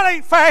God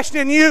ain't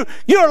fashioning you,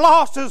 you're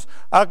lost as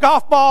a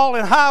golf ball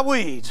in high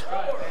weeds.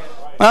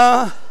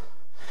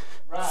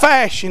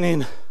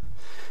 Fashioning.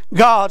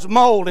 God's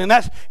molding.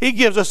 He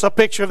gives us a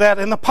picture of that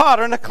in the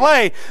potter and the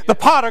clay. The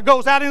potter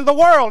goes out into the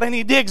world and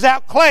he digs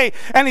out clay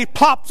and he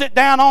plops it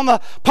down on the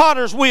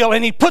potter's wheel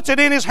and he puts it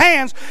in his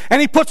hands and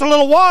he puts a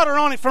little water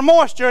on it for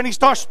moisture and he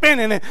starts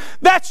spinning it.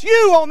 That's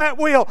you on that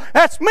wheel.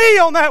 That's me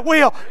on that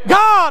wheel.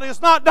 God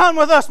is not done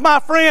with us, my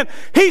friend.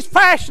 He's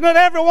fashioning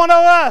every one of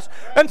us.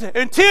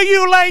 Until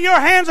you lay your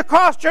hands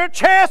across your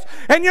chest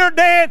and you're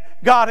dead,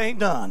 God ain't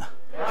done.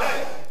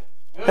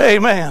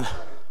 Amen.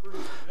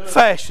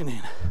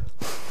 Fashioning.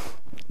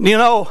 You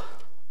know,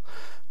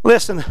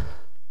 listen,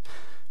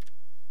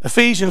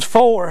 Ephesians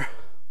 4,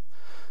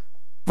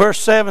 verse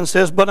 7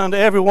 says, but unto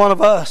every one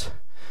of us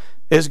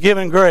is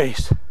given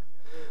grace.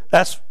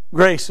 That's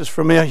grace is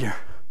familiar.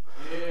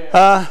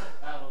 The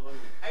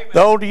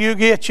older you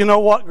get, you know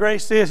what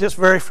grace is. It's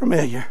very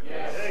familiar.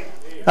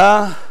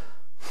 I'm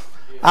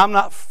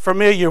not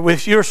familiar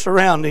with your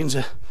surroundings,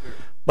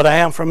 but I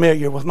am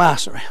familiar with my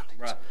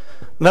surroundings.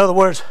 In other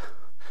words,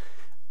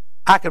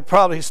 I could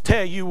probably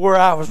tell you where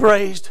I was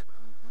raised.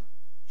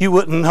 You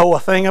wouldn't know a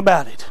thing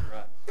about it.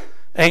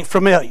 Ain't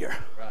familiar.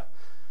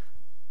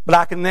 But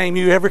I can name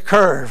you every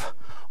curve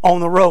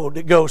on the road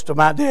that goes to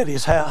my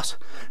daddy's house.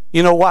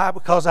 You know why?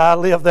 Because I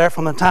lived there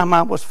from the time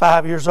I was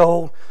 5 years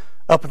old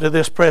up to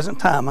this present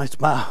time. It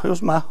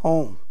was my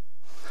home.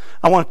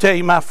 I want to tell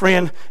you, my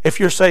friend, if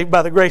you're saved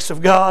by the grace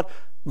of God,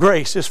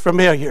 grace is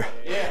familiar.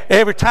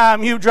 Every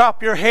time you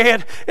drop your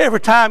head, every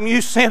time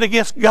you sin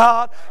against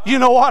God, you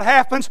know what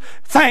happens?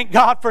 Thank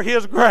God for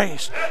His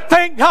grace.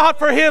 Thank God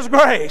for His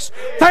grace.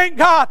 Thank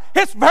God.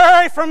 It's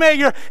very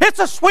familiar. It's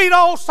a sweet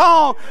old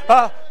song.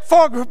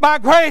 For by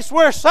grace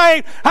we're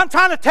saved. I'm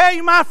trying to tell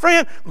you, my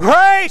friend,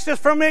 grace is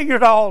familiar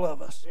to all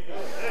of us.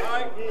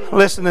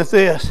 Listen to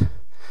this.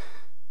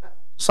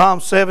 Psalm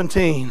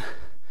 17.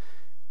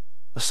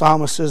 The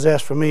psalmist says,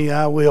 as for me,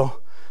 I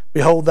will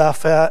behold thy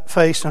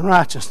face in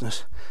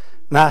righteousness,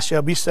 and I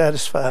shall be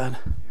satisfied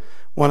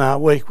when I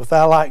awake with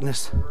thy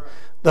likeness.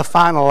 The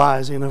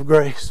finalizing of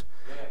grace.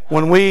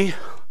 When we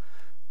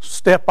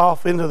step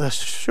off into the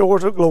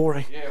shores of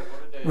glory,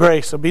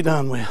 grace will be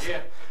done with.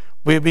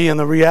 We'll be in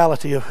the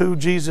reality of who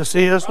Jesus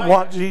is,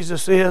 what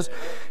Jesus is.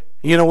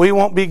 You know, we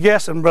won't be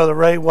guessing, Brother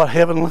Ray, what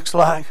heaven looks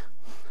like.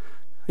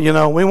 You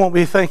know, we won't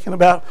be thinking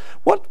about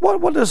what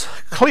does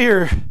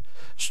clear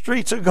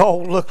streets of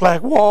gold look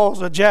like, walls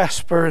of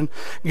jasper and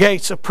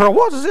gates of pearl.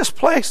 What does this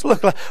place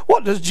look like?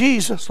 What does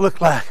Jesus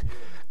look like?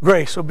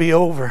 Grace will be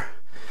over,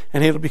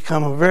 and it'll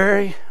become a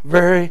very,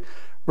 very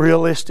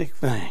realistic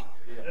thing.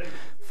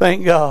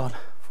 Thank God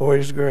for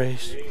His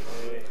grace.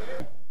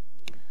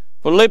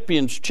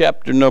 Philippians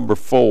chapter number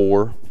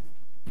 4.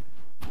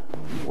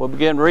 We'll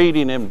begin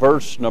reading in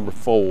verse number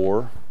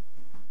 4.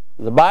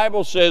 The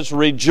Bible says,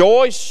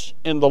 rejoice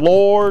in the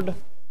Lord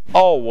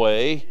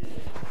always.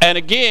 And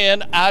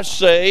again, I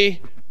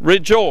say,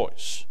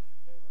 rejoice.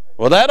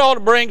 Well, that ought to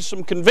bring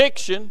some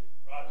conviction.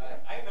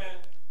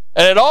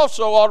 And it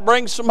also ought to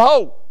bring some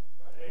hope.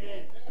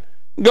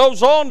 It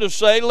goes on to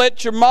say,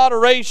 let your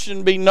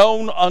moderation be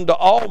known unto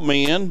all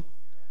men.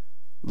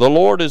 The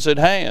Lord is at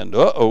hand.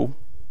 Uh-oh.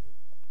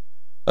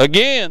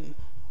 Again,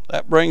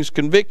 that brings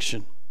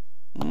conviction.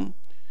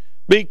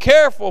 Be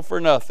careful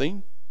for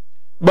nothing,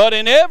 but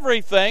in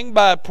everything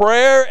by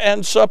prayer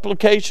and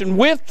supplication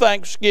with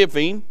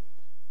thanksgiving,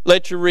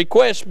 let your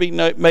requests be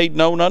made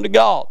known unto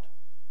God.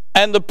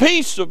 And the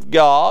peace of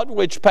God,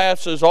 which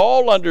passes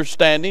all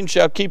understanding,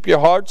 shall keep your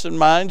hearts and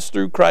minds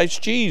through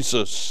Christ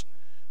Jesus.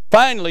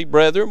 Finally,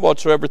 brethren,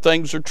 whatsoever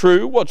things are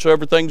true,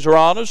 whatsoever things are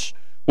honest,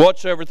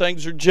 whatsoever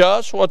things are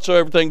just,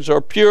 whatsoever things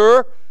are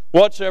pure,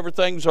 whatsoever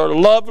things are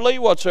lovely,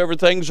 whatsoever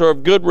things are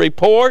of good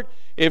report,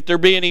 if there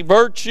be any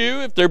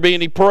virtue, if there be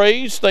any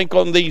praise, think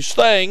on these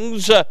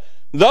things.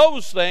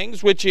 Those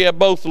things which ye have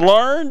both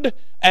learned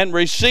and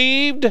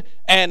received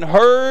and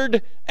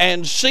heard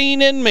and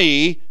seen in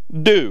me,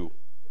 do.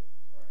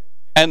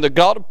 And the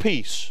God of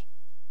peace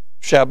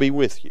shall be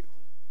with you.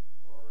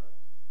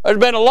 There's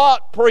been a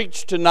lot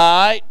preached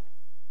tonight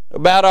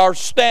about our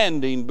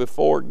standing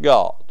before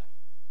God.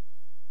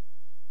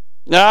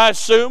 Now, I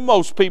assume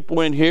most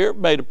people in here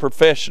made a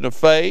profession of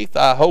faith.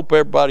 I hope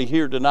everybody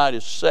here tonight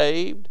is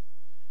saved.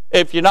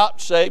 If you're not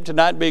saved,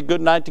 tonight would be a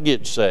good night to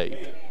get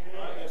saved.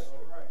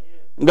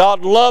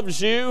 God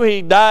loves you.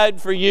 He died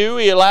for you.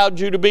 He allowed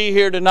you to be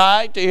here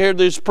tonight to hear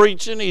this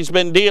preaching. He's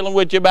been dealing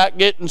with you about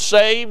getting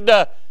saved.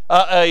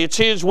 It's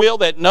His will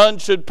that none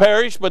should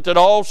perish, but that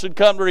all should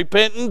come to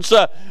repentance.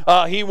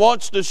 He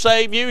wants to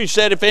save you. He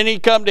said if any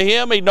come to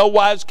Him, He no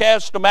wise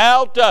cast them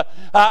out.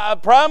 I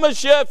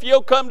promise you, if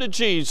you'll come to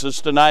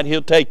Jesus tonight,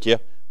 He'll take you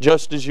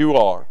just as you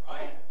are.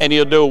 And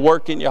He'll do a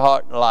work in your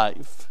heart and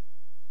life.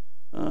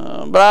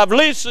 But I've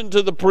listened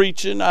to the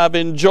preaching. I've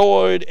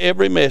enjoyed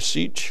every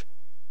message.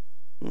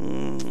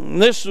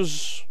 This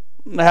is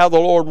how the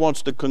Lord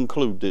wants to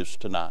conclude this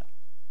tonight.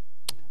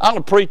 I'm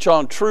going to preach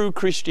on true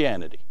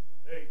Christianity.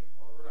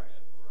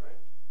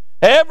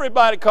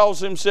 Everybody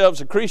calls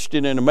themselves a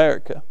Christian in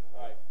America.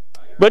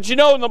 But you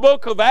know, in the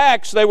book of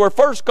Acts, they were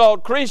first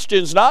called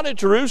Christians not at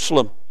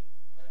Jerusalem,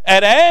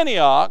 at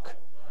Antioch,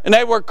 And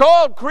they were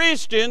called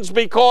Christians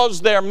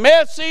because their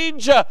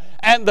message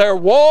and their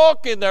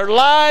walk and their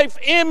life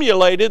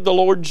emulated the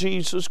Lord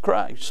Jesus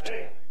Christ.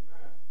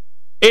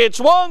 It's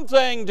one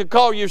thing to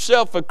call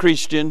yourself a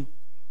Christian.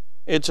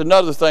 It's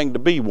another thing to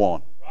be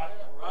one.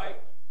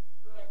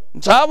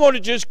 So I want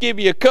to just give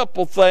you a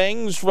couple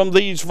things from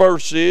these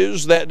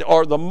verses that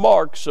are the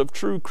marks of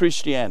true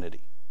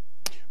Christianity.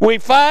 We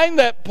find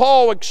that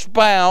Paul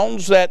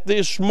expounds that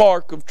this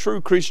mark of true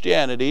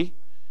Christianity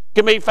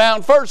can be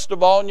found, first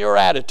of all, in your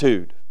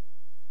attitude.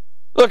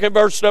 Look at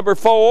verse number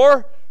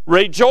 4.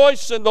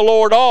 Rejoice in the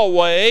Lord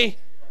always.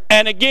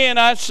 And again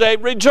I say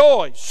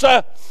rejoice.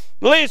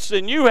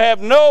 Listen, you have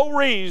no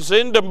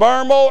reason to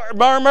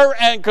murmur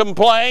and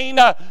complain,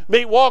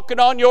 be walking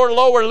on your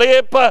lower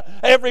lip.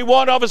 Every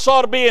one of us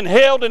ought to be in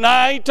hell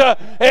tonight.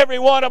 Every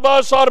one of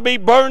us ought to be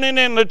burning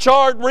in the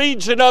charred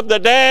region of the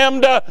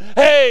damned.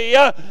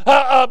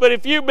 But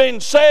if you've been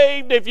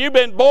saved, if you've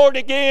been born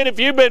again, if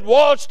you've been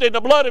washed in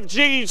the blood of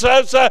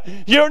Jesus,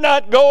 you're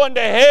not going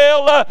to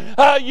hell.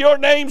 Your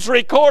name's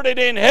recorded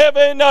in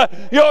heaven.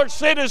 Your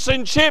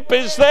citizenship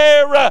is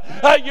there.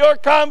 Your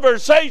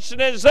conversation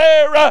is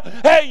there.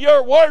 Hey,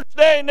 your worst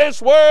day in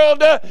this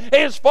world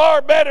is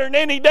far better than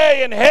any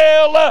day in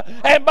hell.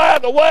 And by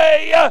the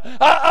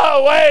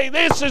way,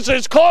 this is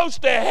as close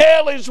to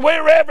hell as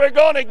we're ever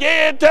going to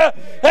get.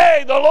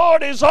 Hey, the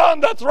Lord is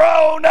on the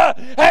throne.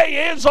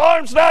 Hey, His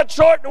arm's not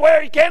short to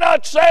where He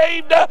cannot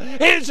save.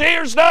 His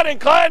ear's not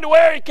inclined to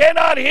where He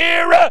cannot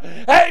hear.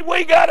 Hey,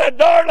 we got a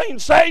darling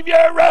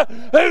Savior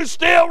who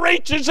still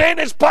reaches in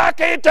His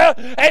pocket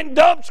and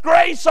dumps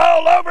grace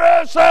all over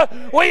us.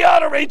 We ought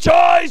to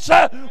rejoice.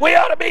 We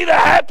ought to be the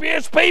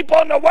happiest people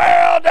in the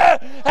world.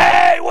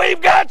 Hey,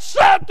 we've got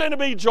something to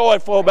be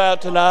joyful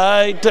about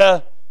tonight.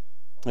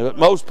 But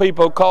most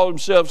people who call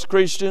themselves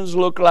Christians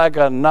look like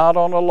a knot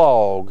on a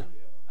log.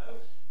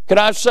 Can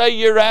I say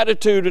your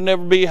attitude will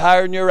never be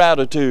higher than your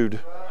attitude?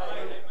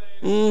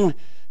 You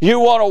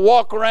want to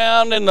walk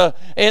around in the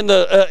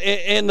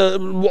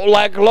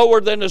like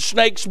lower than a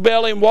snake's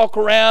belly and walk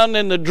around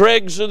in the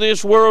dregs of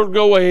this world,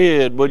 go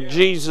ahead. But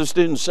Jesus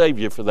didn't save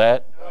you for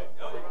that.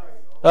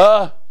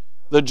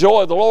 The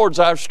joy of the Lord's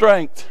our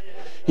strength.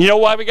 You know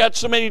why we got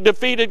so many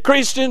defeated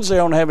Christians? They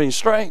don't have any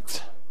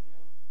strength.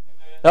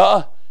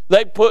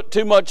 They put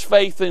too much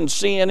faith in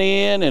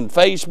CNN and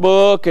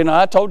Facebook, and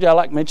I told you I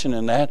like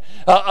mentioning that.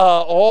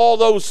 All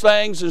those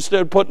things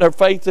instead of putting their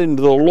faith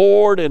into the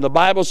Lord, and the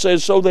Bible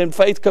says, so then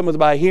faith cometh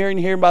by hearing,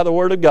 hearing by the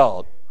Word of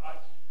God.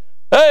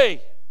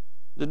 Hey,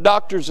 the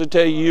doctors will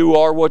tell you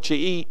are what you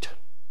eat.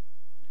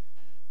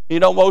 You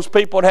know, most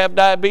people have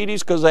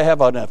diabetes because they have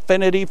an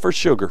affinity for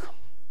sugar.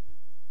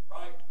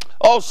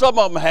 Oh, some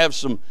of them have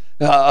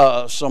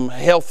some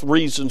health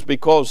reasons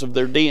because of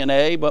their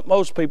DNA, but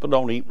most people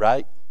don't eat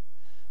right.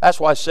 That's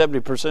why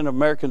 70% of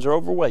Americans are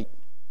overweight.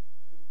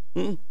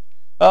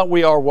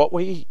 We are what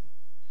we eat.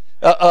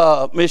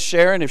 Miss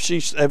Sharon,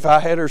 if I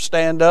had her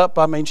stand up,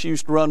 I mean, she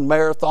used to run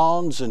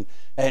marathons,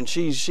 and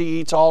she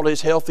eats all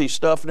this healthy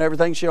stuff and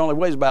everything. She only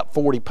weighs about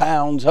 40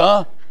 pounds,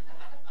 huh?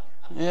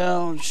 You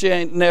know, she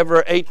ain't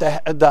never ate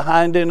the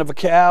hind end of a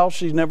cow.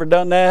 She's never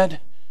done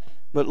that.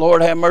 But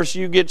Lord have mercy,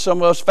 you get some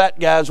of us fat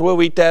guys,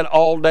 we'll eat that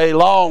all day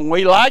long.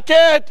 We like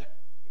it.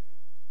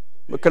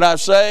 But can I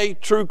say,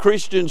 true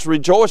Christians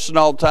rejoicing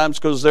all times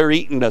because they're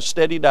eating a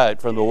steady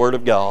diet from the Word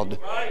of God.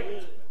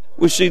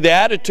 We see the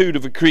attitude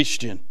of a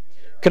Christian.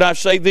 Can I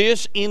say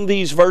this? In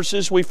these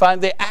verses we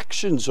find the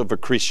actions of a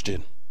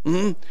Christian.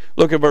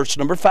 Look at verse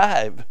number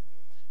 5. It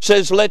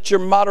says, let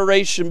your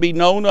moderation be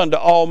known unto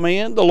all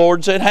men. The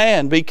Lord's at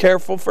hand. Be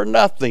careful for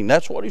nothing.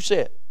 That's what He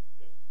said.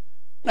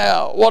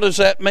 Now, what does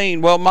that mean?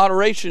 Well,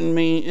 moderation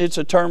means it's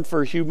a term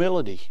for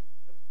humility.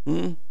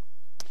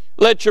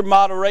 Let your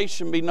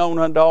moderation be known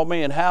unto all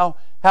men. How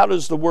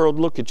does the world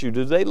look at you?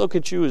 Do they look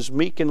at you as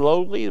meek and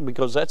lowly?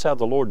 Because that's how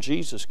the Lord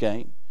Jesus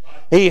came.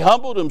 He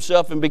humbled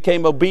Himself and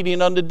became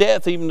obedient unto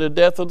death, even the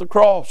death of the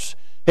cross.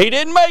 He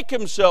didn't make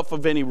Himself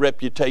of any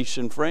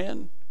reputation,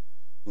 friend.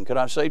 And can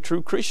I say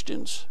true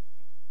Christians?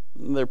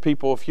 They're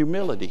people of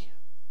humility.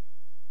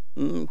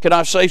 Can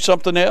I say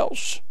something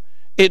else?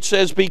 It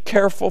says be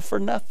careful for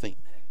nothing.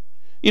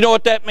 You know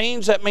what that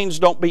means? That means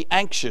don't be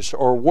anxious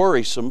or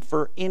worrisome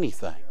for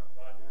anything.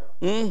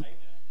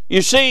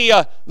 You see,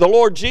 the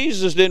Lord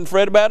Jesus didn't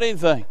fret about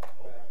anything.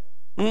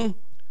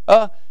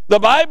 The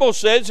Bible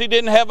says He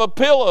didn't have a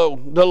pillow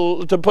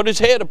to put His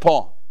head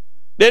upon.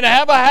 Didn't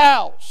have a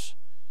house.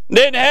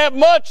 Didn't have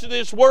much of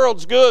this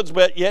world's goods,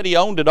 but yet He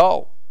owned it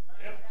all.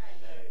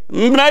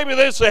 Maybe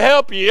this will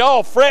help you.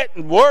 Y'all fret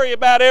and worry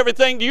about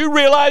everything. Do you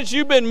realize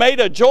you've been made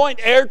a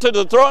joint heir to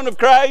the throne of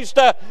Christ?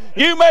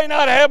 You may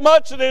not have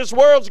much of this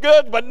world's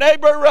goods, but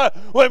neighbor,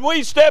 when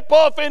we step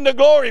off into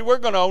glory, we're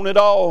going to own it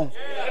all.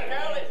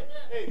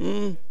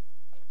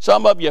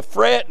 Some of you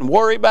fret and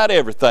worry about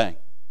everything.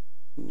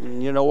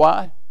 You know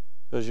why?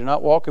 Because you're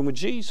not walking with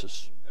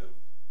Jesus.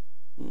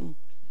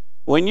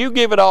 When you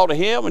give it all to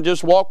Him and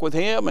just walk with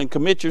Him and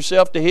commit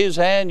yourself to His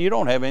hand, you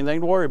don't have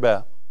anything to worry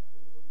about.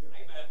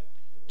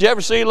 Did you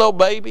ever see a little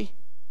baby?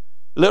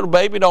 Little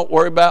baby don't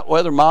worry about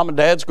whether mom and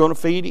dad's going to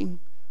feed him,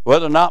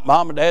 whether or not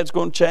mom and dad's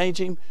going to change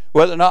him,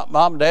 whether or not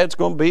mom and dad's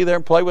going to be there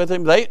and play with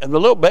him. The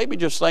little baby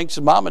just thinks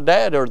that mom and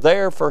dad are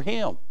there for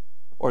him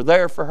or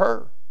there for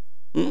her.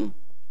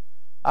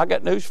 I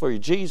got news for you.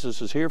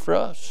 Jesus is here for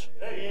us.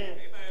 Amen.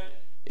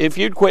 If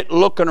you'd quit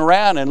looking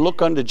around and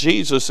look unto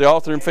Jesus, the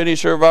author and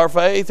finisher of our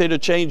faith, it'll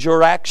change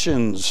your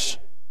actions.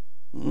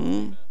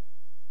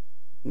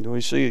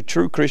 We see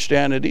true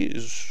Christianity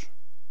is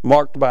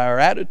marked by our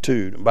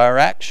attitude and by our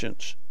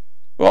actions.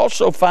 We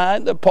also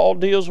find that Paul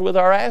deals with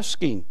our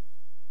asking.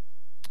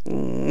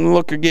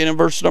 Look again in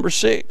verse number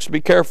 6.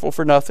 Be careful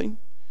for nothing,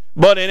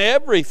 but in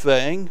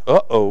everything,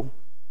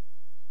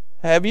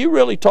 have you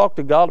really talked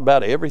to God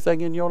about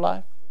everything in your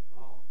life?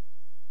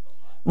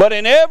 But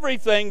in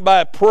everything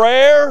by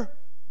prayer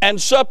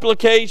and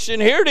supplication,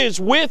 here it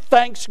is, with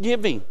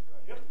thanksgiving.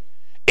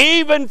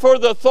 Even for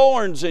the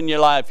thorns in your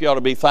life, you ought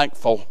to be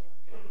thankful.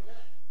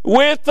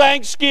 With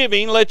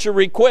thanksgiving, let your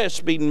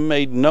requests be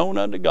made known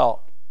unto God.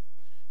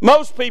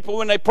 Most people,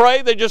 when they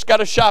pray, they just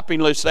got a shopping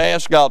list they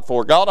ask God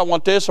for. God, I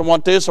want this, I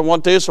want this, I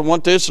want this, I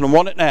want this, and I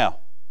want it now.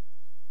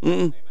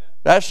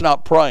 That's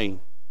not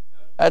praying.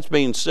 That's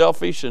being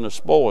selfish and a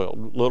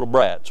spoiled little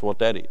brat. That's what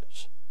that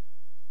is.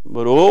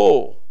 But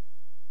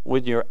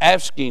when your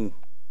asking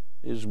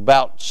is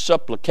about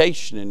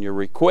supplication and your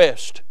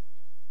request,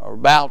 or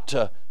about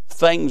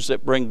things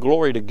that bring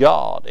glory to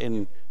God,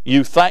 and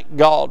you thank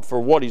God for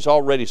what He's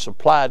already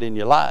supplied in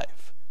your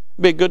life.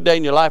 It'll be a good day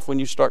in your life when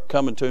you start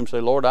coming to Him and say,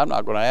 Lord, I'm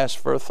not going to ask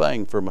for a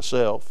thing for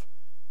myself.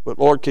 But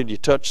Lord, could you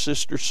touch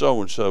sister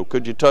so-and-so?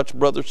 Could you touch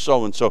brother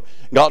so-and-so?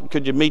 God,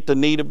 could you meet the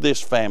need of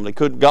this family?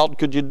 God,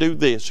 could you do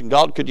this? And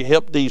God, could you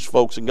help these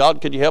folks? And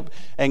God, could you help?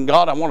 And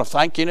God, I want to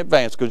thank you in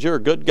advance because you're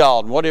a good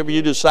God. And whatever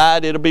you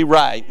decide, it'll be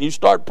right. And you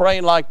start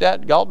praying like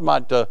that, God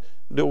might do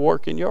a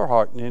work in your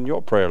heart and in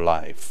your prayer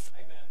life.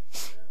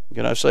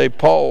 Can I say,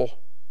 Paul,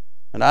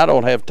 and I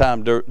don't have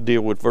time to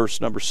deal with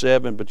verse number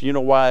 7, but you know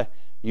why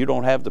you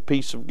don't have the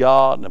peace of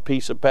God and the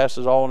peace that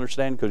passes all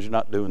understanding? Because you're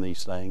not doing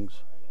these things.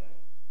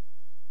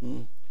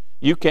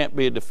 You can't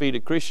be a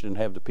defeated Christian and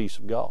have the peace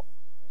of God.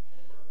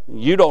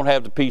 You don't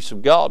have the peace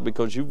of God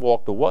because you've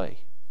walked away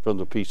from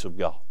the peace of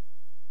God.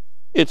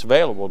 It's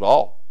available to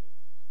all.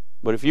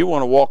 But if you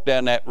want to walk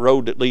down that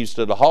road that leads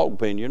to the hog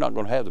pen, you're not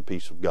going to have the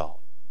peace of God.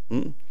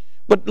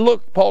 But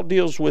look, Paul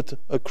deals with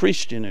a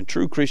Christian, and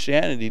true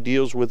Christianity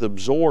deals with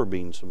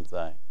absorbing some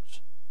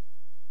things.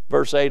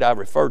 Verse 8, I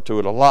refer to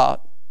it a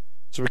lot.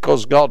 It's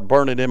because God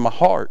burned it in my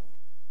heart.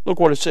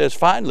 Look what it says.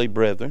 Finally,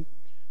 brethren,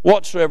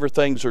 whatsoever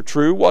things are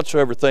true,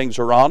 whatsoever things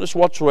are honest,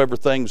 whatsoever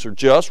things are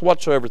just,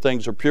 whatsoever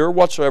things are pure,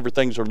 whatsoever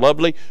things are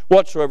lovely,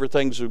 whatsoever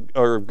things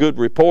are of good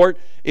report,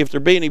 if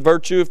there be any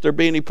virtue, if there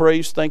be any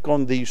praise, think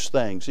on these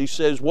things. He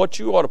says what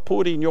you ought to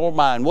put in your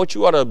mind, what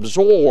you ought to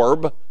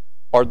absorb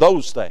are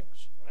those things.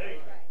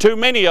 Too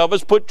many of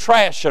us put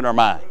trash in our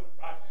mind.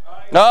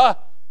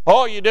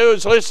 All you do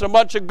is listen to a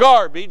bunch of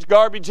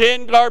garbage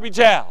in, garbage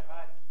out.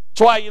 That's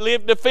why you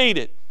live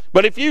defeated.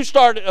 But if you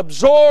start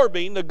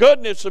absorbing the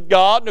goodness of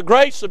God and the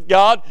grace of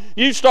God,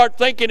 you start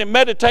thinking and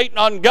meditating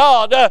on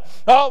God,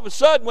 all of a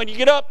sudden when you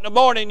get up in the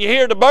morning and you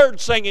hear the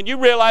birds singing,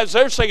 you realize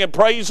they're singing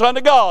praise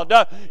unto God.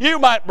 You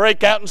might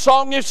break out in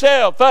song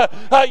yourself.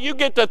 You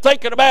get to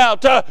thinking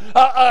about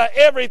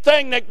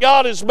everything that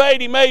God has made.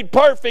 He made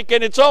perfect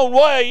in its own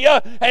way,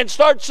 and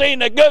start seeing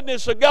the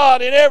goodness of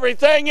God in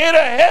everything.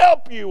 It'll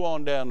help you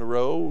on down the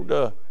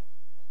road.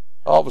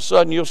 All of a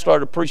sudden you'll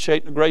start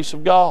appreciating the grace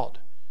of God.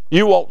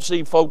 You won't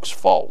see folks'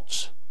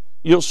 faults.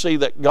 You'll see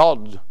that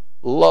God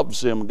loves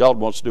them. God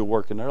wants to do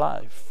work in their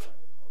life.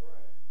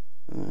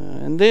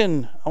 And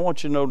then I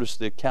want you to notice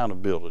the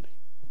accountability.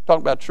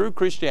 Talking about true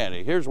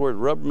Christianity. Here's where the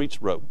rubber meets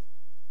the road.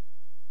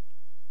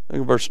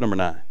 Look at verse number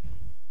 9.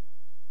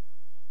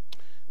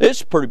 This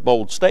is a pretty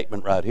bold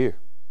statement right here.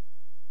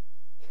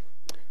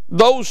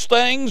 Those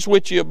things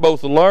which you have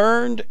both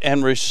learned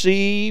and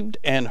received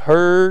and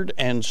heard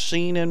and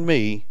seen in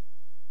me,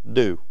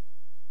 do.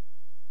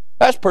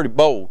 That's pretty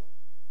bold.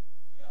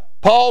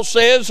 Paul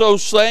says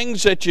those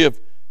things that you've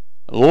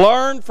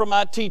learned from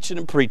my teaching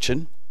and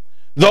preaching,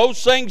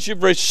 those things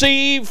you've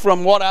received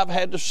from what I've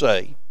had to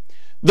say,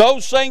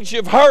 those things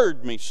you've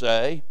heard me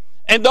say,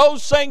 and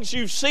those things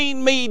you've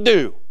seen me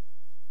do,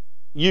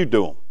 you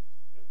do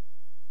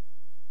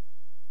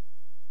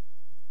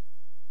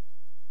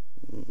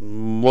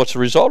them. What's the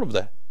result of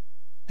that?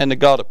 And the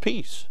God of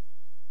peace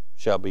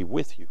shall be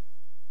with you.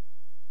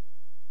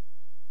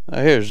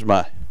 Now here's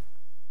my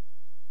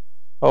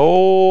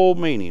whole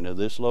meaning of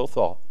this little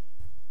thought.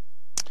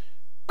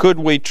 Could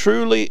we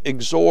truly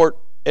exhort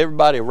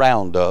everybody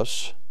around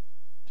us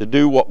to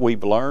do what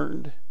we've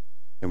learned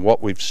and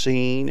what we've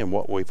seen and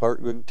what we've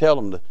heard? We can tell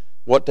them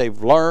what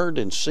they've learned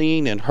and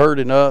seen and heard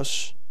in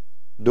us,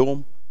 do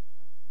them.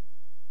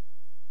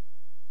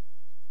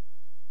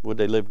 Would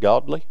they live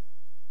godly?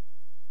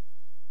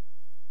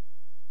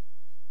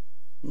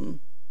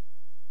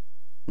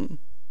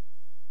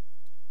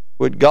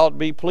 Would God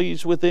be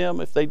pleased with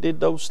them if they did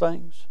those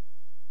things?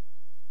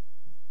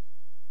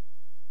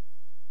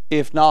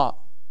 If not,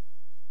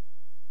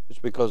 It's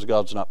because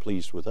God's not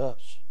pleased with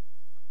us.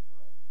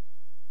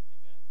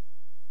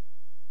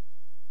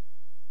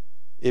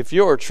 If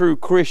you're a true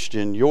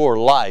Christian, your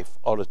life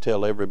ought to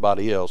tell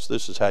everybody else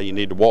this is how you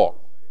need to walk.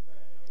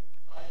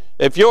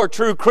 If you're a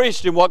true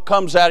Christian, what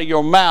comes out of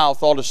your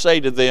mouth ought to say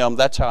to them,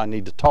 that's how I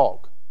need to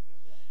talk.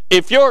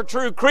 If you're a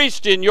true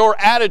Christian, your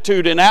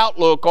attitude and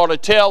outlook ought to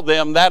tell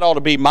them that ought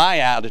to be my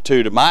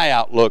attitude and my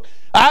outlook.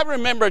 I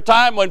remember a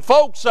time when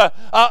folks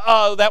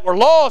that were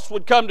lost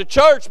would come to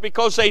church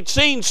because they'd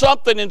seen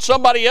something in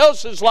somebody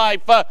else's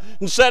life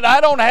and said, I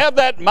don't have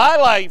that in my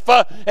life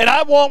and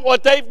I want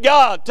what they've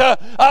got.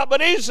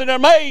 But isn't it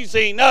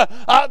amazing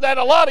that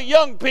a lot of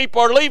young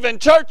people are leaving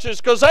churches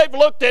because they've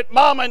looked at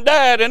mom and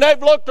dad and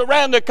they've looked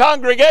around the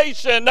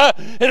congregation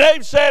and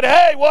they've said,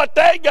 hey, what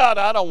they got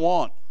I don't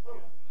want.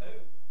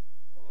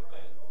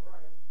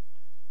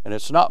 And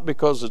it's not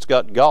because it's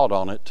got God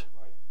on it.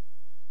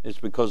 It's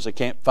because they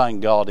can't find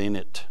God in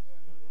it.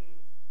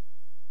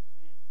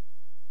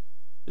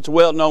 It's a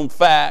well-known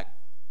fact.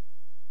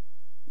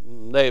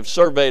 They have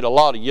surveyed a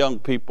lot of young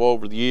people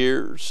over the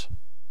years.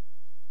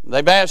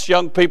 They've asked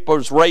young people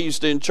who's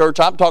raised in church.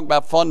 I'm talking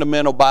about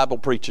fundamental Bible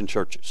preaching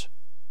churches.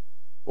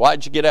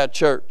 Why'd you get out of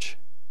church?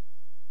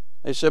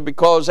 They said,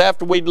 because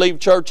after we'd leave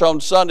church on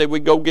Sunday,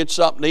 we'd go get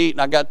something to eat,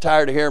 and I got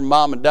tired of hearing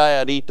mom and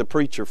dad eat the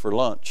preacher for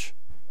lunch.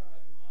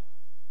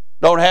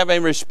 Don't have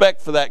any respect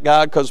for that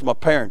guy because my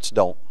parents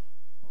don't.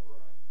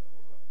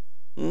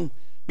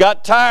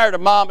 Got tired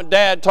of mom and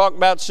dad talking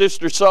about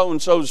sister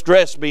so-and-so's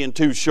dress being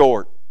too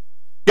short.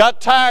 Got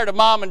tired of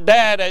mom and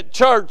dad at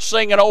church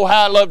singing, oh,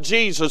 how I love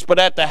Jesus, but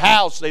at the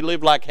house they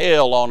live like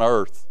hell on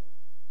earth.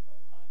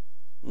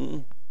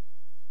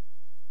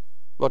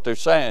 What they're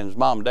saying is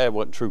mom and dad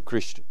wasn't true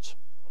Christians.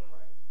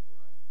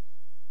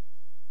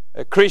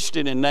 A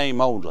Christian in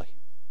name only.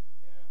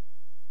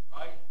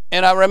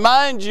 And I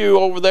remind you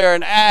over there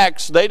in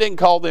Acts, they didn't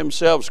call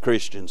themselves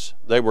Christians.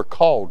 They were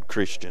called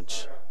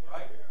Christians.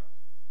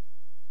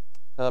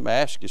 Now, let me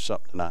ask you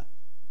something tonight.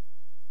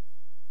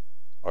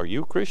 Are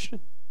you a Christian?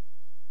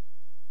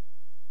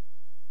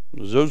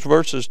 Does those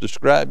verses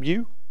describe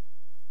you?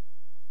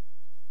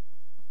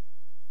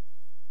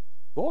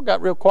 Boy, it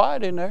got real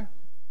quiet in there.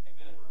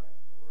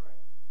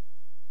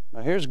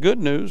 Now here's good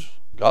news.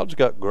 God's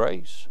got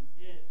grace.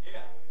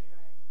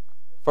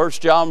 1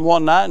 John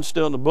 1:9 is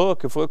still in the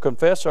book. If we'll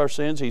confess our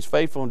sins, He's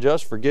faithful and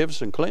just, forgive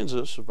us and cleanse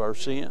us of our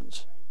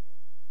sins.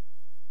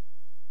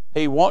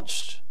 He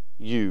wants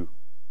you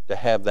to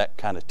have that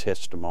kind of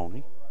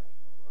testimony.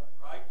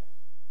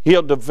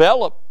 He'll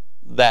develop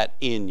that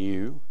in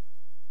you,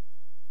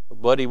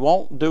 but He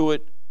won't do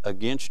it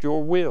against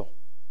your will.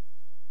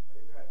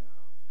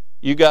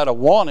 You got to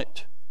want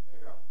it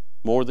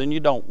more than you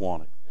don't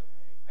want it.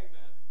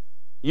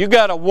 You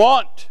got to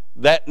want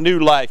that new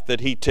life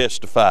that He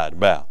testified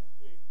about.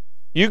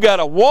 You got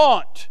to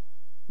want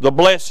the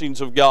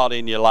blessings of God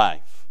in your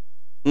life.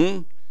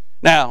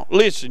 Now,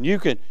 listen, you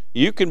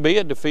can be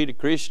a defeated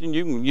Christian.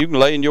 You can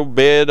lay in your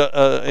bed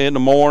in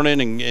the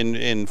morning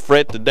and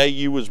fret the day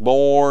you was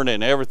born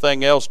and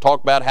everything else,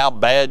 talk about how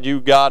bad you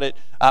got it.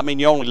 I mean,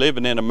 you're only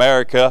living in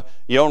America.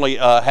 You only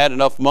had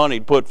enough money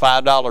to put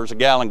 $5 a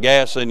gallon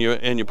gas in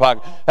your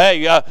pocket.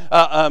 Hey,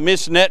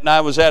 Miss Annette and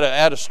I was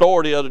at a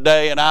store the other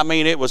day, and I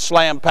mean, it was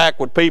slam packed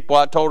with people.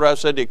 I told her, I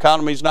said, the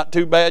economy's not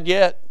too bad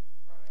yet.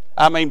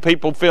 I mean,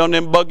 people filling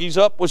them buggies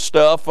up with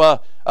stuff.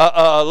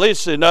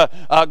 Listen,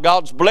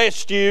 God's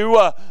blessed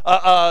you.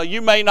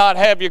 You may not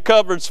have your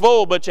cupboards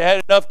full, but you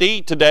had enough to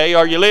eat today.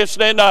 Are you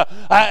listening?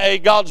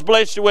 God's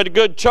blessed you with a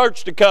good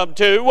church to come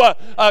to.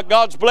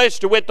 God's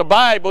blessed you with the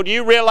Bible. Do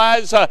you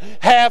realize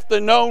half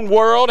the known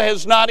world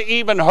has not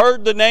even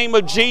heard the name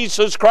of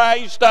Jesus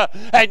Christ?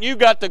 And you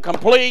got the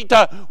complete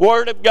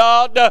Word of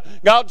God.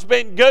 God's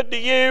been good to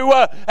you,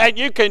 and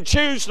you can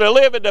choose to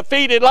live a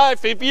defeated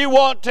life if you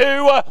want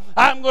to.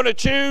 I'm going to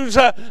choose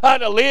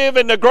to live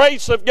in the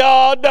grace of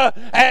God.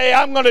 Hey,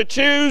 I'm going to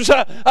choose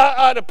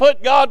to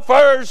put God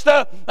first.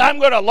 I'm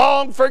going to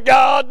long for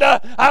God.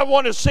 I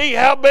want to see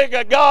how big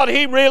a God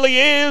He really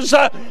is.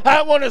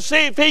 I want to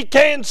see if He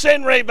can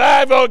send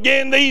revival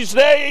again these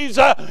days.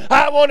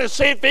 I want to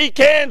see if He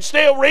can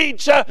still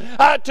reach to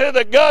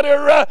the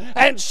gutter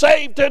and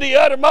save to the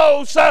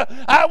uttermost.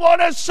 I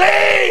want to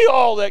see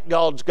all that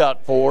God's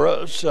got for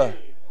us. Now,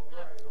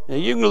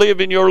 you can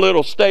live in your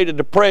little state of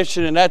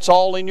depression and that's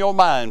all in your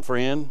mind,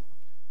 friend.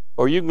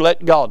 Or you can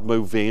let God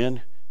move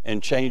in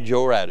and change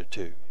your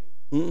attitude.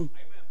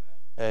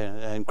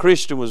 And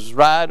Christian was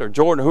right, or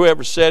Jordan,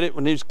 whoever said it,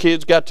 when these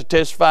kids got to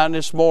testifying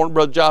this morning,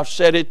 Brother Josh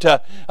said it,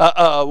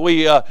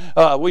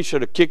 we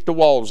should have kicked the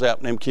walls out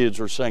when them kids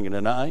were singing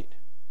tonight.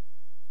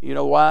 You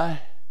know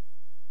why?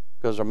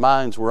 Because our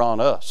minds were on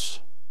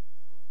us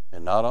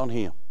and not on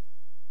Him.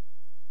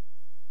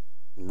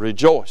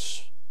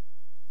 Rejoice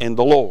in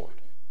the Lord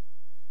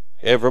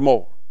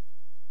evermore.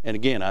 And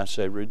again, I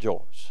say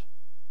rejoice.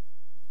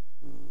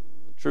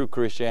 True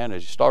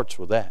Christianity starts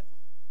with that.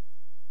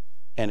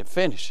 And it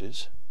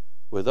finishes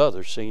with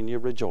others seeing you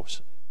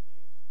rejoicing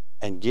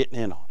and getting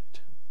in on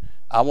it.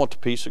 I want the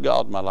peace of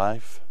God in my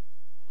life.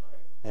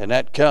 And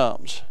that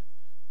comes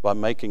by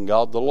making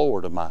God the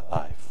Lord of my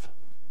life.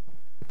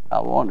 I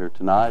wonder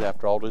tonight,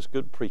 after all this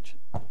good preaching,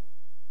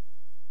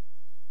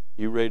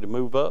 you ready to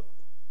move up?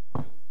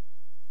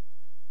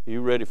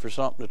 You ready for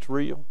something that's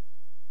real?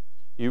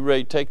 You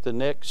ready to take the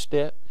next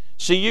step?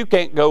 See, you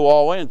can't go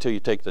all in until you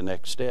take the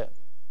next step.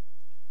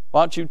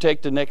 Why don't you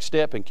take the next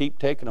step and keep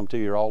taking them till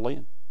you're all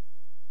in?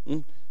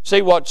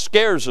 See, what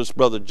scares us,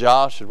 Brother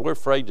Josh, is we're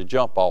afraid to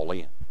jump all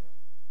in.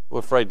 We're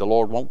afraid the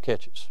Lord won't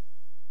catch us.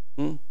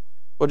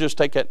 We'll just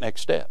take that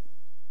next step,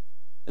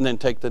 and then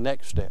take the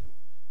next step,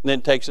 and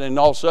then and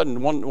all of a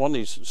sudden, one of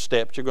these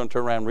steps, you're going to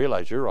turn around and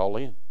realize you're all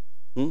in.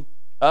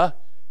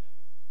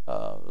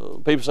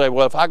 People say,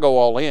 well, if I go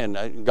all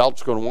in,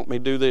 God's going to want me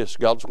to do this.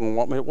 God's going to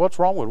want me. What's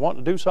wrong with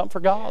wanting to do something for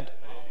God?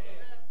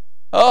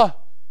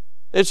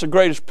 It's the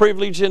greatest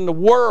privilege in the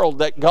world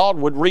that God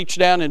would reach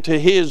down into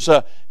His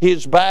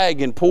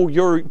bag and pull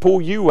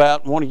you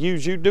out and want to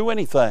use you to do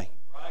anything.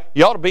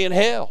 You ought to be in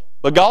hell,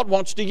 but God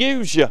wants to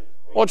use you.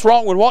 What's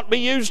wrong with wanting to be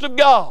used of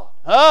God?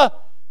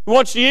 He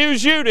wants to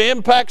use you to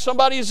impact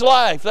somebody's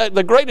life.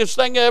 The greatest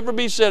thing to ever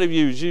be said of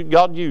you is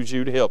God used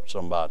you to help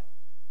somebody.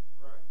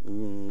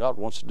 God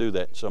wants to do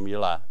that in some of your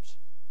lives.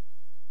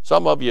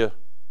 Some of you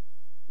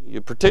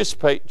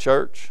participate in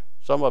church.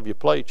 Some of you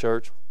play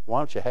church. Why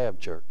don't you have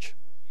church?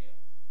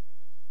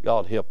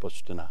 God help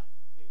us tonight.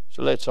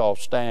 So let's all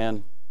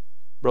stand.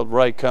 Brother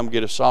Ray, come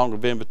get a song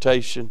of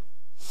invitation.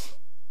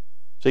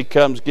 So he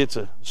comes, gets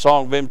a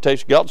song of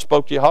invitation. God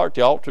spoke to your heart.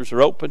 The altars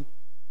are open.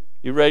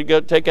 You ready to go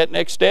take that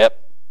next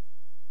step?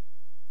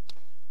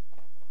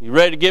 You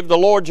ready to give the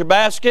Lord your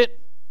basket?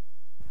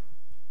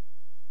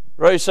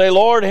 Ready to say,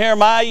 Lord, here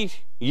am I.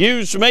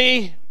 Use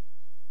me.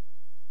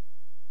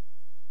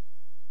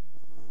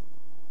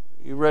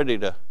 You ready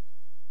to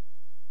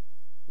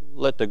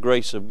let the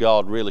grace of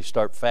God really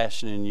start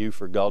fashioning you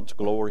for God's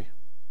glory?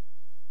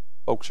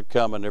 Folks are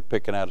coming. They're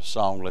picking out a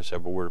song. Let's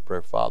have a word of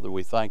prayer. Father,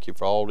 we thank you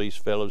for all these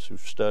fellows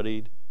who've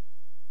studied,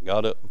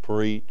 got up and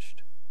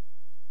preached.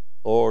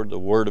 Lord, the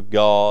word of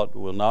God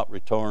will not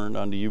return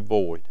unto you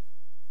void.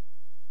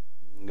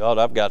 God,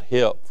 I've got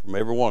help from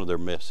every one of their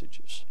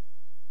messages.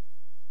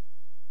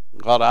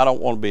 God, I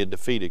don't want to be a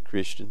defeated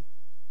Christian.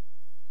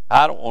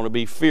 I don't want to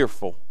be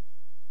fearful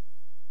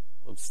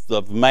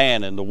of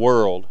man and the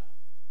world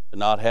and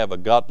not have a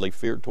godly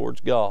fear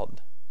towards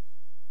God.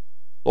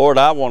 Lord,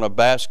 I want to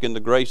bask in the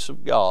grace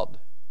of God.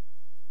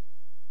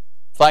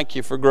 Thank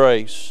you for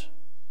grace.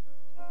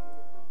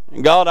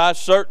 And God, I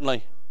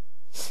certainly,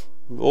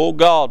 oh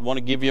God, want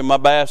to give you my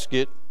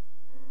basket.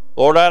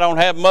 Lord, I don't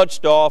have much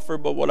to offer,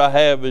 but what I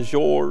have is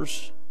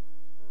yours.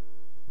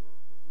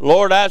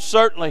 Lord, I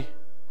certainly,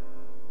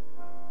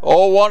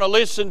 want to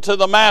listen to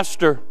the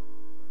Master,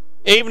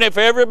 even if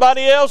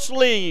everybody else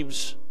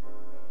leaves.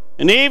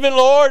 And even,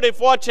 Lord, if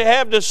what you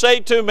have to say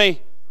to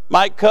me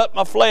might cut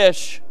my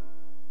flesh,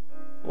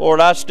 Lord,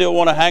 I still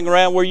want to hang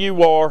around where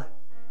you are.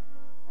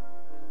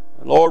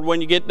 And Lord,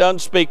 when you get done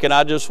speaking,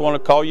 I just want to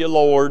call you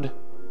Lord.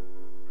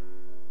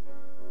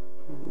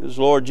 Because,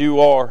 Lord, you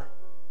are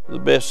the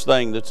best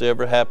thing that's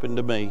ever happened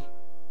to me.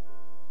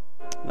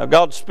 Now,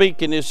 God's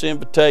speaking this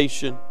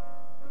invitation.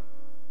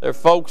 There are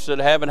folks that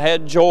haven't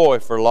had joy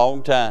for a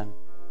long time.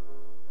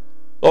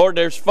 Lord,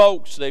 there's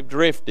folks, they've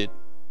drifted.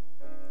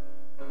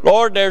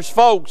 Lord, there's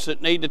folks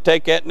that need to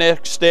take that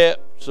next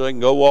step so they can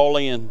go all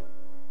in.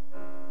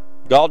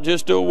 God,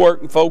 just do a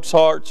work in folks'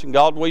 hearts. And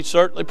God, we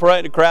certainly pray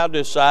in a crowd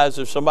this size,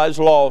 if somebody's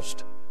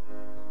lost,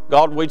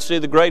 God, we'd see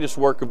the greatest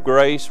work of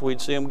grace.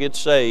 We'd see them get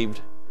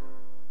saved.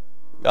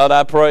 God,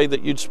 I pray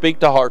that you'd speak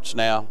to hearts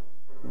now.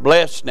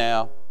 Bless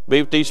now.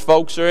 Be with these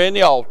folks that are in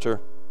the altar.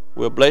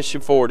 We'll bless you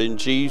for it. In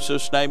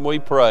Jesus' name we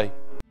pray.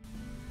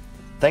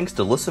 Thanks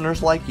to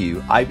listeners like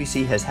you,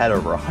 IBC has had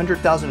over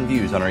 100,000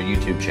 views on our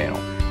YouTube channel.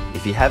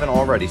 If you haven't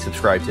already,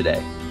 subscribe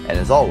today. And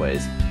as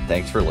always,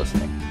 thanks for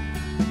listening.